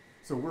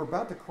 So we're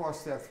about to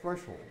cross that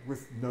threshold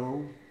with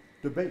no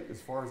debate,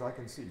 as far as I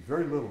can see.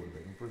 Very little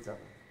debate, we'll put it that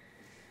way.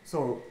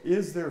 So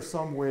is there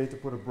some way to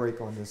put a brake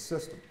on this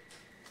system?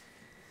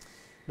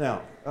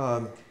 Now,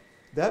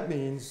 that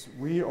means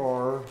we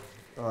are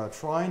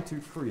trying to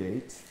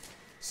create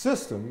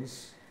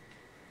systems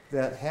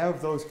that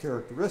have those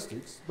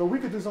characteristics, but we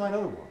could design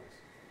otherwise.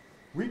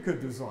 We could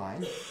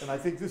design, and I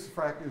think this in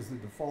fact is the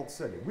default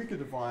setting, we could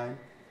design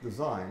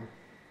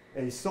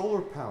a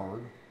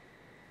solar-powered,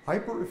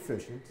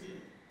 hyper-efficient,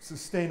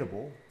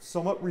 sustainable,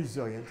 somewhat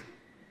resilient,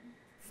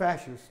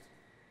 fascist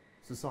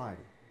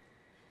society.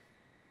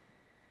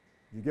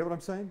 You get what I'm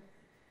saying?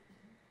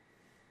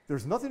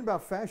 There's nothing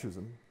about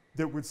fascism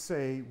that would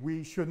say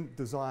we shouldn't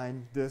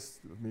design this.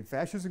 I mean,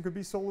 fascism could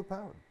be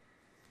solar-powered.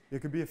 It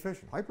could be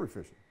efficient,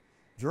 hyper-efficient.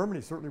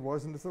 Germany certainly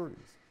was in the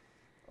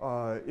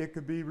 30s. It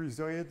could be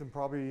resilient and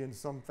probably in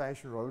some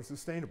fashion or other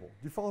sustainable.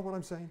 Do you follow what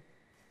I'm saying?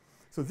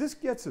 So this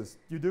gets us,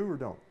 you do or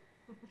don't?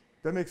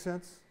 That makes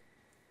sense?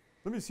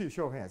 Let me see a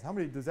show of hands. How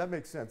many, does that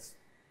make sense?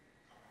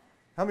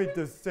 How many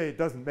does say it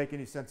doesn't make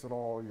any sense at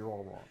all, you're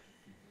all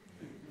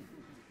wrong?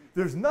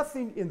 There's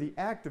nothing in the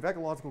act of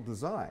ecological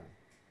design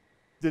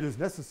that is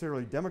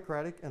necessarily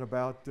democratic and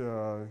about,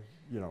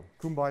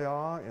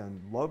 kumbaya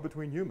and love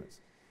between humans.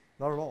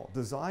 Not at all.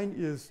 Design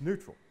is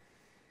neutral.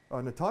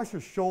 Natasha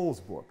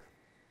Scholl's book,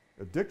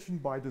 Addiction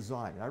by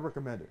Design, and I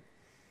recommend it,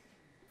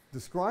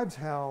 describes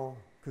how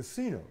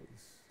casinos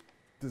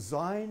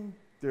design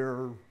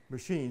their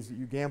machines that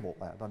you gamble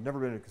at. I've never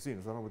been in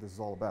casinos, I don't know what this is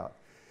all about.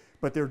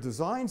 But they're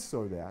designed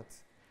so that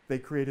they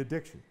create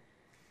addiction.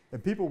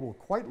 And people will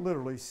quite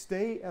literally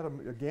stay at a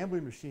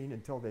gambling machine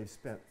until they've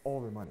spent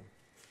all their money.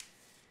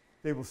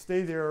 They will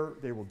stay there,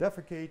 they will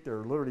defecate. There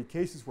are literally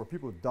cases where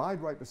people have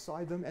died right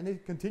beside them, and they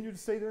continue to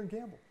stay there and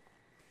gamble.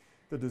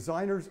 The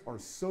designers are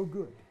so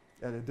good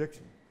at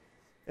addiction.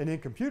 And in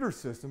computer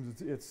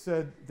systems, it's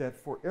said that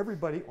for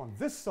everybody on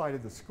this side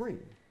of the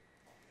screen,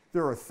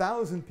 there are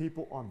 1,000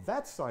 people on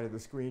that side of the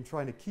screen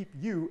trying to keep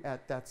you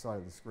at that side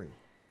of the screen.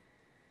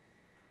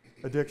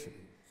 Addiction.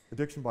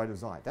 Addiction by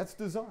design. That's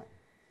design.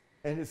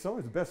 And it's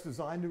always the best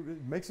design.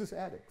 It makes us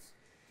addicts.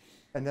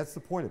 And that's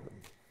the point of it.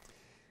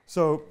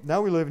 So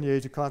now we live in the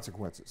age of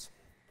consequences.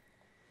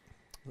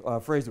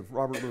 A phrase that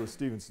Robert Louis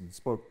Stevenson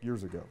spoke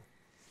years ago.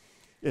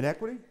 In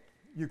equity,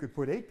 you could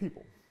put 8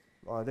 people.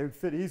 They would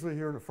fit easily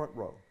here in the front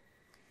row.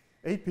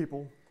 8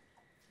 people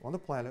on the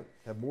planet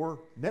have more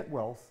net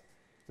wealth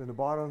than the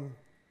bottom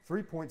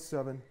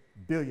 3.7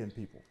 billion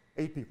people.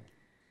 8 people.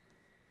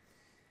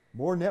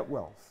 More net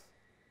wealth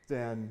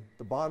than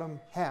the bottom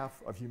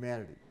half of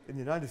humanity. In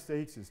the United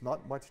States, it's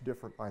not much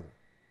different either.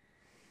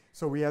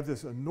 So we have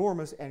this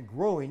enormous and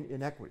growing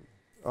inequity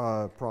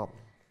problem.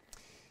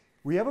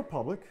 We have a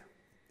public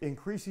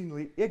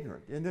increasingly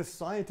ignorant. In this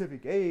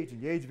scientific age,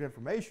 and the age of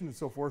information and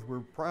so forth, we're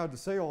proud to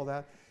say all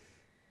that,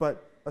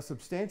 but a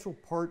substantial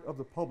part of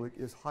the public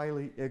is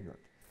highly ignorant.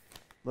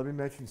 Let me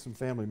mention some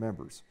family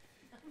members.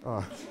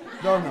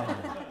 No.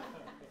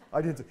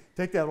 I didn't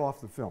take that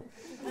off the film.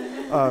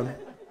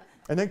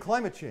 And then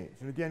climate change.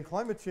 And again,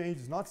 climate change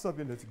is not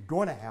something that's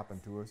going to happen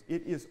to us.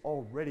 It is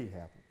already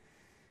happening.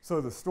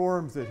 So the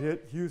storms that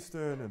hit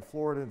Houston and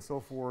Florida and so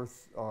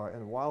forth,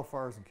 and the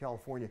wildfires in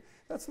California,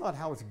 that's not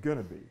how it's going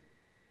to be.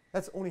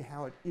 That's only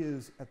how it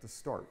is at the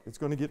start. It's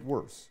going to get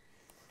worse.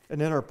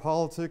 And then our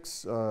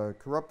politics,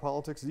 corrupt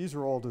politics, these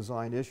are all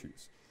design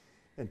issues.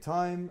 And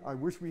time, I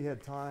wish we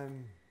had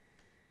time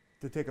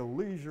to take a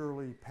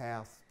leisurely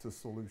path to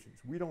solutions.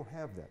 We don't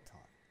have that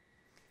time.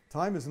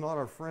 Time is not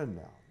our friend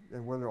now.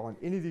 And whether on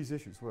any of these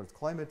issues, whether it's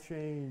climate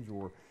change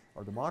or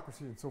our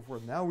democracy and so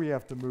forth, now we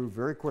have to move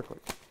very quickly.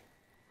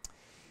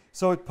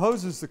 So it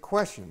poses the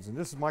questions, and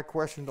this is my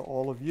question to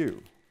all of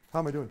you. How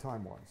am I doing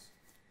time-wise?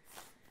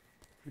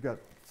 You got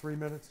 3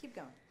 minutes? Keep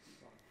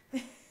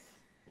going.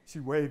 She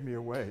waved me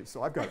away,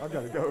 so I've got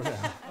to go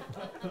now.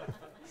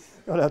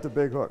 Got out the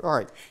big hook. All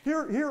right,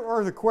 here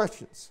are the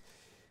questions.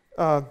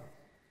 What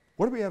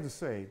do we have to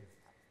say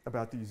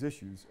about these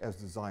issues as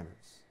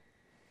designers?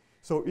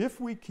 So if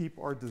we keep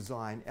our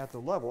design at the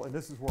level, and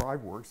this is where I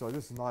work, so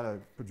this is not a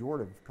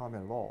pejorative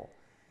comment at all.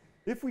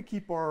 If we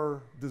keep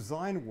our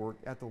design work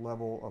at the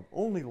level of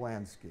only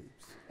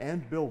landscapes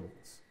and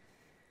buildings,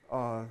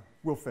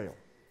 we'll fail.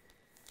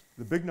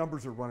 The big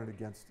numbers are running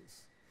against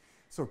us.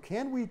 So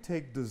can we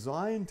take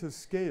design to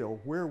scale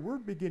where we're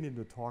beginning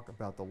to talk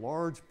about the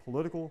large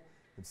political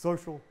and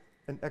social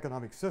and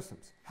economic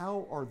systems?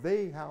 How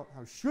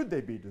should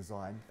they be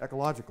designed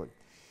ecologically?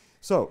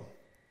 So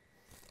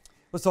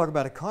let's talk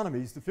about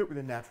economies that fit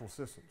within natural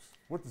systems.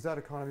 What does that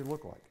economy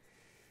look like?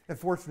 And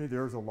fortunately,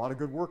 there's a lot of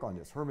good work on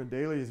this. Herman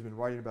Daly has been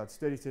writing about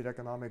steady-state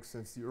economics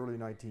since the early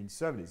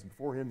 1970s. And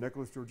before him,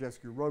 Nicholas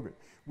Georgescu-Rogan.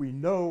 We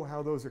know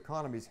how those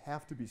economies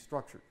have to be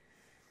structured.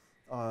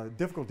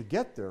 Difficult to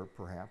get there,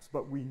 perhaps,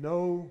 but we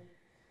know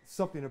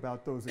something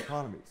about those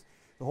economies.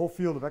 The whole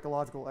field of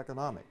ecological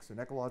economics and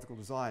ecological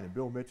design, and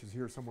Bill Mitch is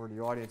here somewhere in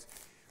the audience,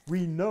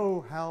 we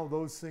know how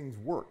those things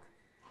work.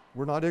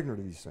 We're not ignorant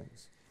of these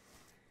things.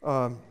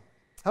 How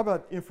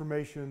about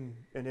information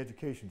and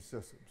education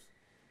systems?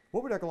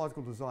 What would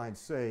ecological design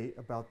say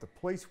about the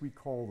place we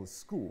call the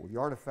school, the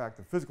artifact,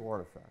 the physical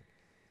artifact,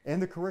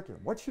 and the curriculum?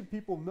 What should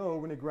people know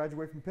when they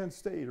graduate from Penn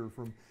State or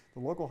from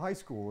the local high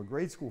school or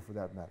grade school for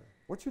that matter?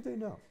 What should they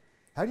know?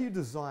 How do you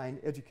design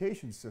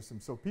education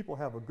systems so people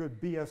have a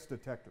good BS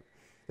detector?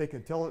 They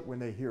can tell it when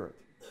they hear it.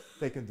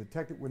 They can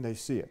detect it when they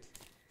see it.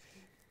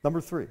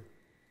 Number 3,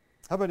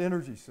 how about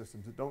energy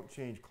systems that don't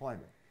change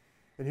climate?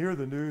 And here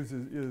the news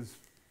is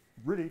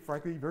really,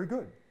 frankly, very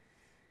good.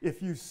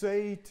 If you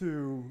say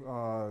to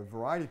a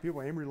variety of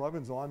people, Amory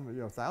Levin's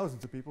on,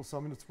 thousands of people,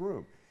 some in this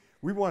room,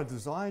 we want to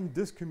design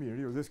this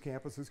community or this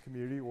campus, this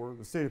community, or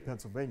the state of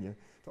Pennsylvania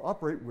to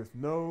operate with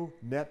no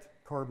net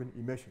carbon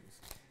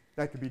emissions.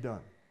 That could be done.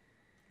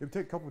 It would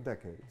take a couple of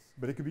decades,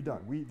 but it could be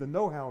done. The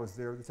know-how is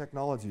there, the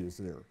technology is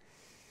there.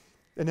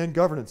 And then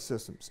governance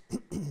systems.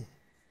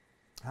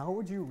 How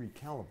would you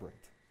recalibrate?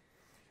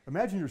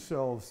 Imagine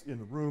yourselves in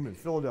the room in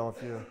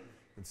Philadelphia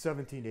in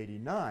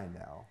 1789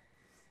 now,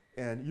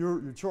 and you're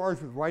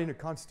charged with writing a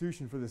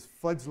constitution for this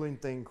fledgling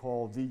thing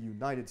called the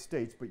United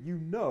States, but you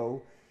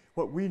know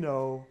what we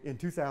know in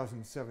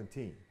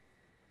 2017.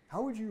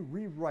 How would you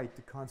rewrite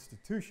the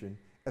Constitution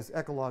as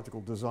ecological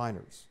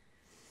designers?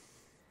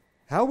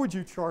 How would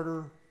you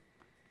charter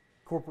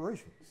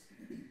corporations?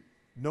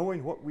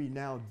 Knowing what we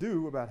now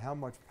do about how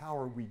much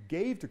power we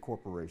gave to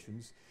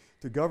corporations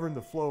to govern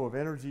the flow of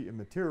energy and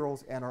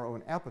materials and our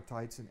own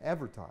appetites and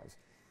advertise.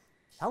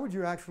 How would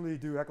you actually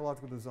do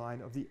ecological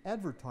design of the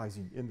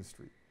advertising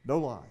industry? No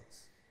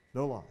lies,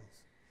 no lies.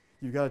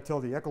 You've got to tell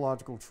the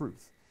ecological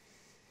truth.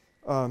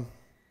 How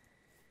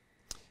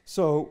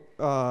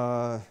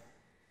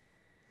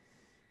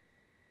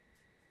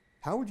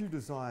would you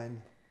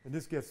design, and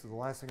this gets to the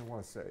last thing I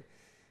want to say,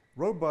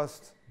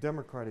 robust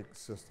democratic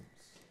systems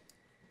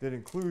that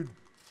include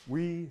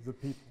we, the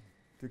people,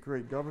 to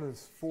create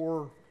governance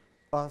for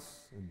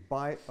us and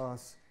by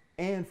us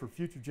and for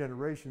future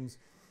generations,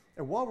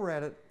 and while we're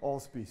at it, all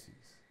species.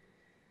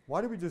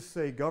 Why do we just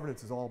say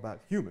governance is all about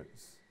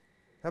humans?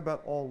 How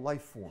about all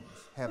life forms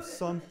have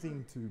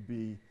something to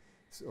be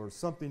or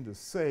something to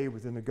say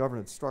within the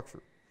governance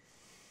structure?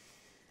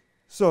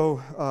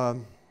 So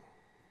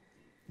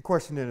the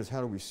question then is,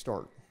 how do we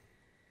start?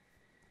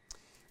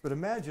 But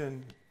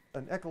imagine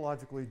an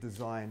ecologically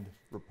designed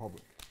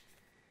republic.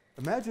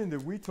 Imagine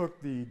that we took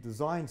the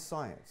design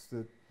science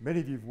that many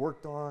of you have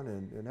worked on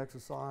and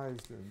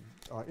exercised and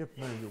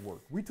implemented in your work.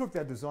 We took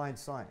that design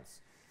science,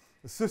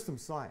 the system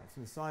science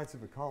and the science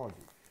of ecology,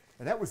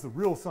 and that was the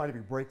real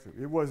scientific breakthrough.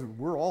 It wasn't,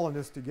 we're all in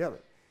this together.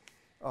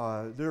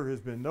 There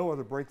has been no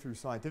other breakthrough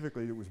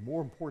scientifically that was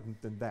more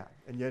important than that,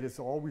 and yet it's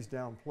always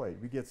downplayed.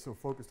 We get so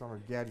focused on our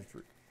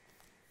gadgetry.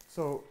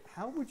 So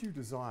how would you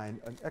design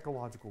an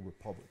ecological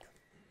republic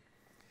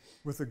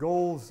with the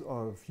goals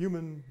of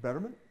human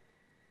betterment,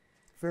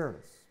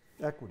 fairness,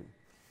 equity,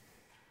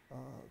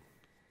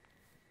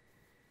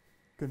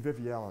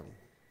 conviviality?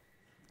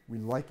 We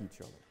like each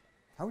other.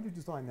 How would you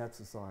design that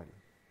society?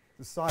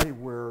 Society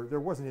where there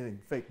wasn't anything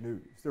fake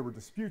news. There were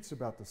disputes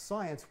about the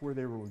science where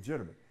they were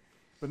legitimate,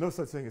 but no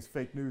such thing as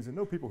fake news and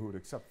no people who would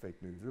accept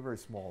fake news. They're a very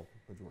small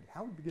majority.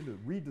 How would we begin to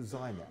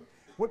redesign that?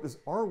 What does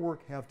our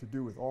work have to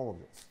do with all of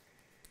this?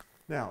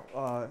 Now,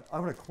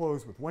 I'm going to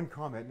close with one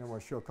comment and then I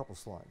want to show a couple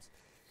slides.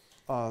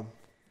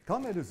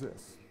 Comment is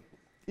this.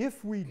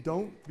 If we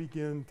don't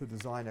begin to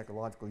design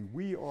ecologically,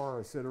 we are,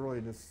 I said earlier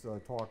in this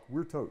talk,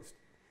 we're toast.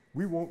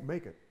 We won't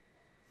make it.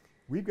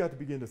 We've got to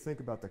begin to think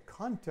about the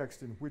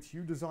context in which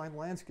you design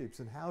landscapes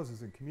and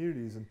houses and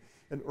communities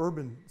and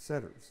urban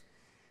centers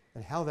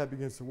and how that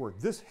begins to work.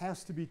 This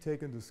has to be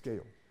taken to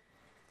scale.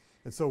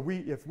 And so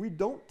if we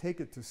don't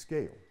take it to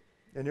scale,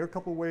 and there are a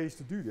couple of ways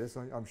to do this,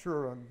 I'm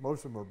sure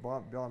most of them are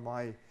beyond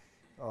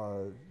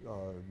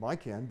my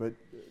ken, but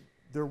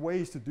there are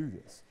ways to do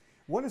this.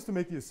 One is to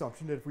make the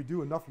assumption that if we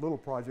do enough little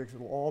projects,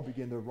 it'll all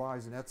begin to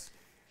rise, and that's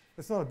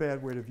not a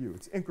bad way to view.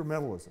 It's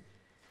incrementalism.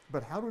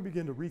 But how do we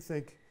begin to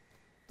rethink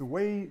the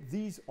way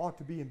these ought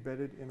to be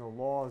embedded in our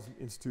laws and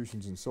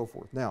institutions and so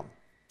forth? Now,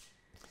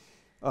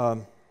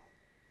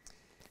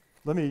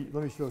 let me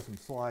show some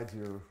slides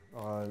here.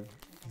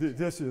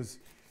 This is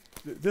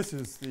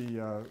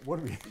the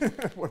what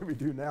do we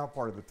do now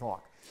part of the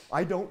talk.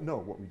 I don't know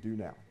what we do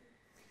now.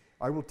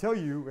 I will tell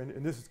you,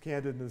 and this is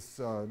candid, and this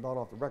not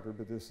off the record,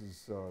 but this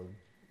is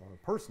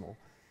personal.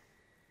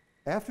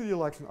 After the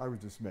election, I was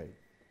dismayed.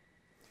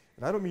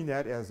 And I don't mean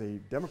that as a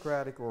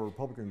Democratic or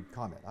Republican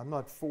comment.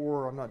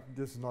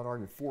 This is not an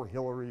argument for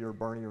Hillary or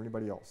Bernie or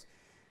anybody else.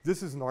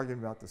 This is an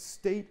argument about the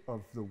state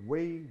of the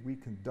way we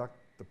conduct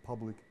the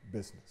public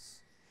business.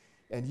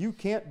 And you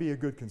can't be a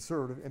good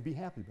conservative and be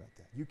happy about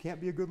that. You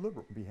can't be a good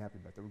liberal and be happy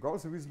about that,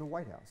 regardless of who's in the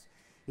White House.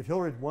 If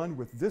Hillary had won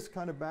with this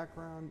kind of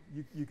background,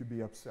 you could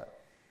be upset.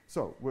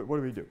 So what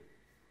do we do?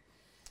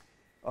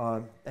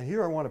 And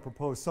here I want to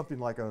propose something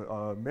like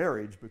a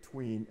marriage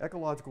between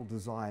ecological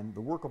design,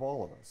 the work of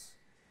all of us,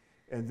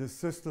 and this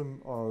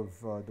system of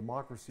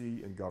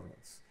democracy and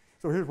governance.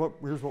 So here's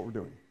what we're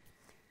doing.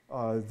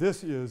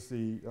 This is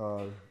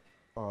the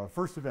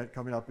first event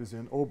coming up is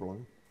in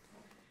Oberlin.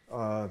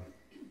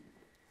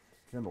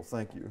 Kendall,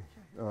 thank you.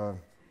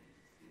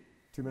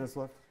 2 minutes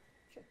left?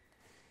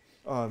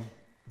 Sure.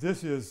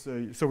 This is,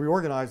 so we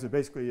organized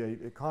basically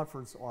a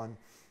conference on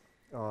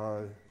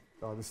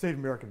the state of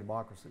American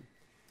democracy.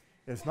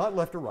 And it's not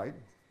left or right.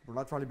 We're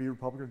not trying to be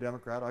Republican or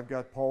Democrat. I've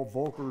got Paul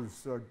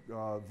Volcker's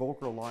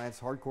Volcker Alliance,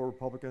 hardcore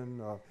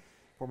Republican,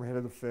 former head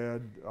of the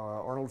Fed.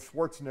 Arnold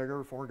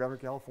Schwarzenegger, former governor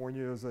of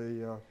California, is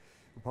a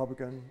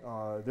Republican.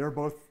 They're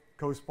both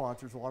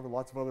co-sponsors, along with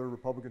lots of other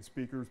Republican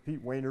speakers.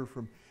 Pete Wehner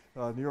from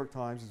New York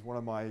Times is one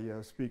of my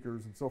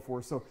speakers and so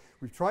forth. So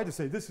we've tried to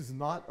say this is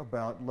not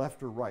about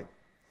left or right.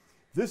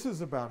 This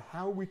is about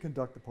how we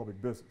conduct the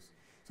public business.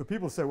 So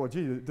people say, well,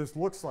 gee, this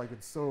looks like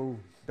it's so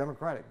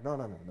democratic. No, it's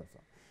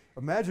not.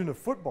 Imagine a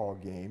football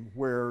game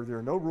where there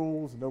are no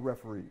rules and no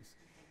referees,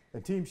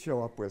 and teams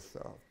show up with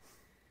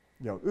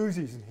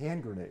Uzis and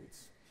hand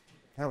grenades.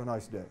 Have a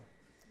nice day.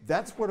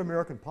 That's what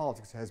American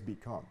politics has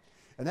become.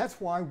 And that's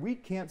why we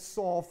can't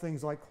solve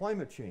things like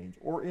climate change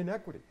or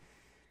inequity.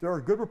 There are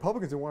good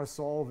Republicans that want to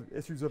solve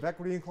issues of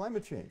equity and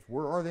climate change.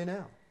 Where are they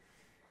now?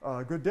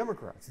 Good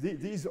Democrats.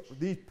 These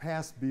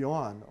pass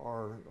beyond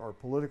our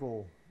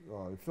political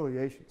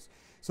affiliations.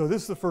 So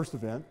this is the first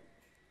event.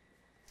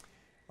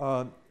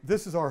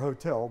 This is our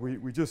hotel.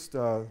 We just,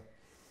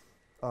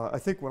 I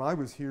think when I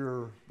was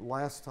here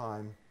last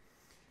time,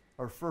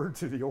 I referred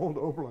to the old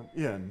Oberlin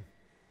Inn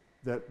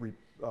that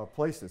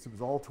placed this. It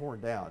was all torn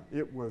down.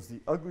 It was the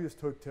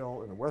ugliest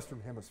hotel in the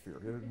Western Hemisphere.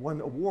 It had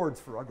won awards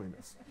for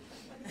ugliness.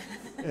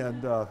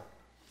 And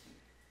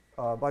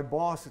my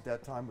boss at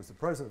that time was the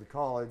president of the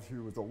college,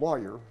 who was a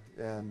lawyer,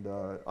 and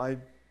I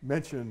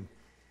mentioned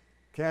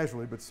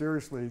casually but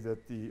seriously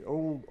that the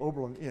old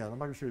Oberlin Inn, I'm not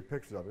going to show you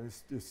pictures of it,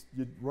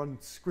 you'd run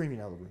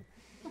screaming out of the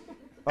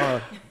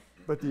room.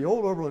 But the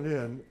old Oberlin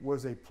Inn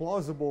was a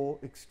plausible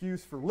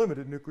excuse for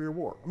limited nuclear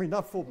war. I mean,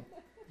 not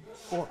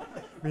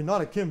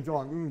not a Kim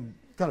Jong-un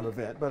kind of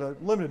event, but a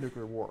limited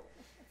nuclear war.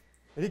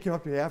 And he came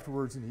up to me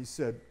afterwards and he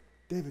said,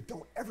 "David,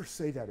 don't ever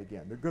say that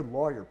again." The good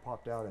lawyer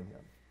popped out in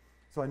him.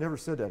 So I never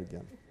said that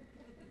again.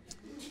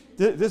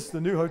 This is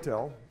the new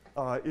hotel.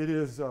 It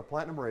is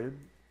platinum rated.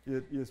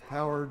 It is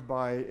powered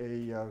by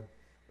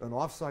an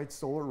off-site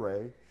solar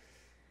array.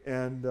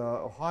 And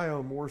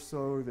Ohio, more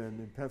so than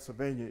in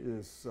Pennsylvania,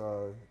 is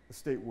a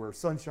state where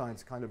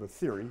sunshine's kind of a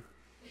theory.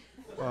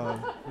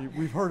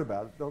 We've heard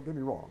about it, don't get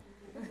me wrong.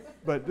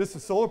 But this is a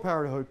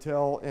solar-powered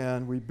hotel,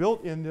 and we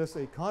built in this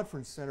a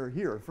conference center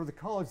here. For the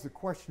college, the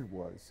question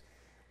was,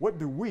 what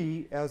do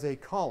we as a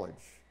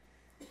college,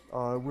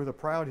 with a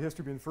proud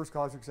history, being the first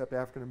college to accept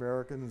African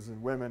Americans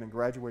and women and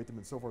graduate them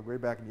and so forth way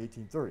back in the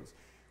 1830s,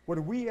 what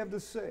do we have to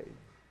say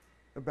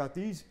about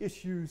these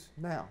issues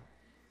now?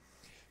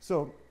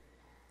 So,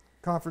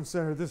 conference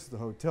center, this is the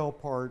hotel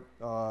part,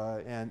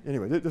 and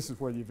anyway, this is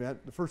where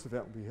the first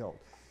event will be held.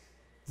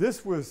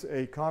 This was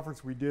a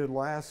conference we did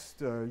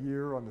last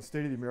year on the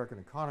state of the American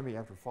economy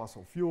after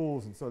fossil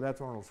fuels, and so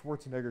that's Arnold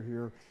Schwarzenegger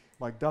here,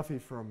 Mike Duffy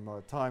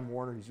from Time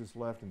Warner, he's just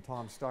left, and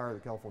Tom Steyer, the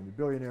California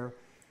billionaire.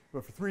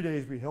 But for 3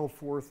 days we held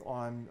forth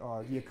on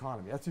the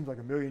economy. That seems like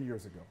a million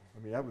years ago.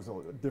 I mean, that was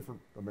a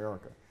different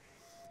America.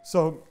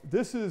 So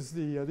this is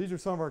these are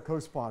some of our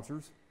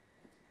co-sponsors.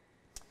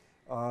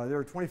 There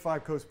are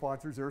 25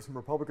 co-sponsors. There are some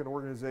Republican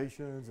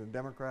organizations and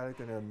Democratic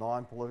and then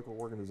non-political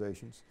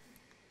organizations.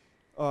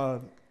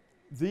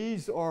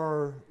 These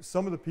are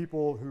some of the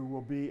people who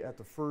will be at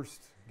the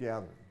first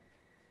gathering.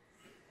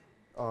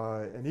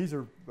 And these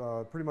are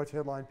pretty much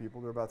headline people.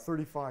 There are about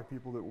 35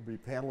 people that will be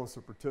panelists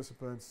or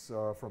participants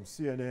from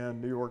CNN,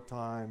 New York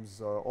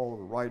Times, all of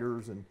the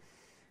writers and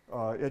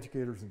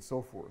educators and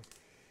so forth.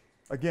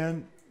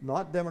 Again,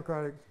 not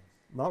Democratic,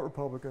 not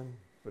Republican,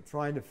 but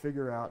trying to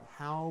figure out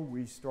how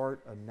we start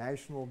a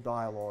national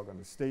dialogue on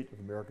the state of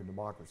American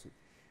democracy.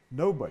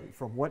 Nobody,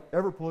 from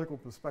whatever political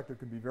perspective,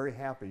 can be very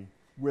happy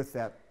with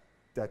that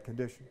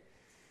condition.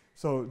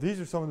 So these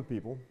are some of the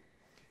people.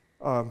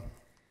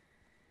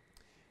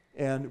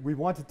 And we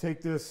want to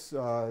take this,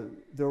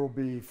 there will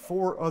be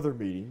 4 other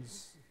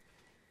meetings.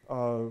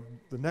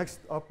 The next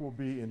up will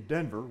be in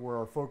Denver, where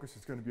our focus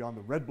is going to be on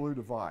the red-blue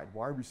divide.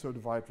 Why are we so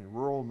divided between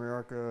rural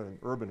America and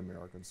urban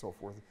America and so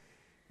forth?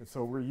 And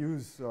so we'll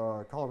use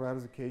Colorado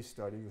as a case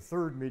study. The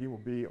 3rd meeting will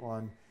be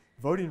on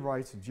voting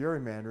rights and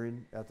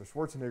gerrymandering at the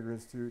Schwarzenegger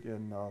Institute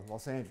in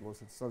Los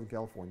Angeles, in Southern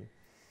California.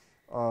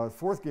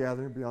 4th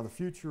gathering will be on the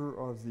future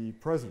of the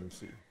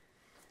presidency.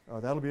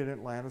 That'll be in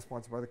Atlanta,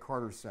 sponsored by the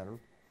Carter Center.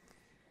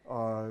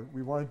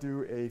 We want to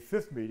do a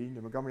 5th meeting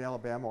in Montgomery,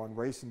 Alabama on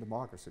race and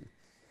democracy.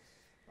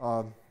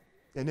 And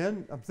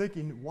then I'm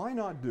thinking, why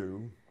not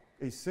do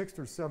a 6th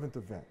or 7th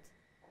event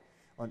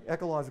on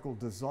ecological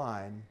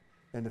design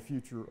and the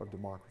future of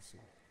democracy?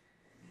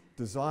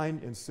 Design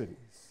in cities,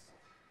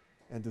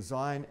 and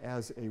design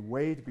as a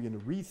way to begin to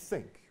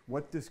rethink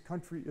what this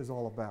country is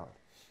all about.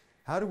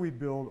 How do we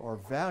build our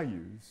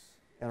values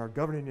and our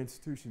governing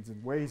institutions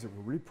in ways that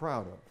we're really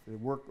proud of, that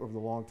work over the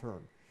long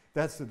term?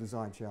 That's the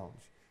design challenge.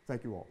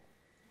 Thank you all.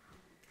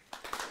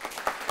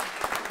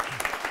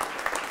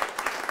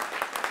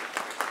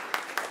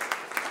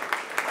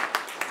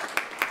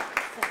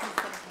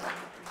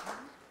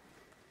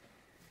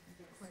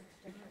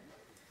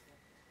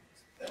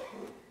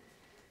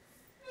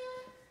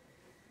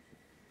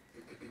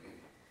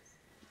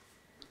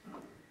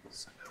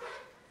 So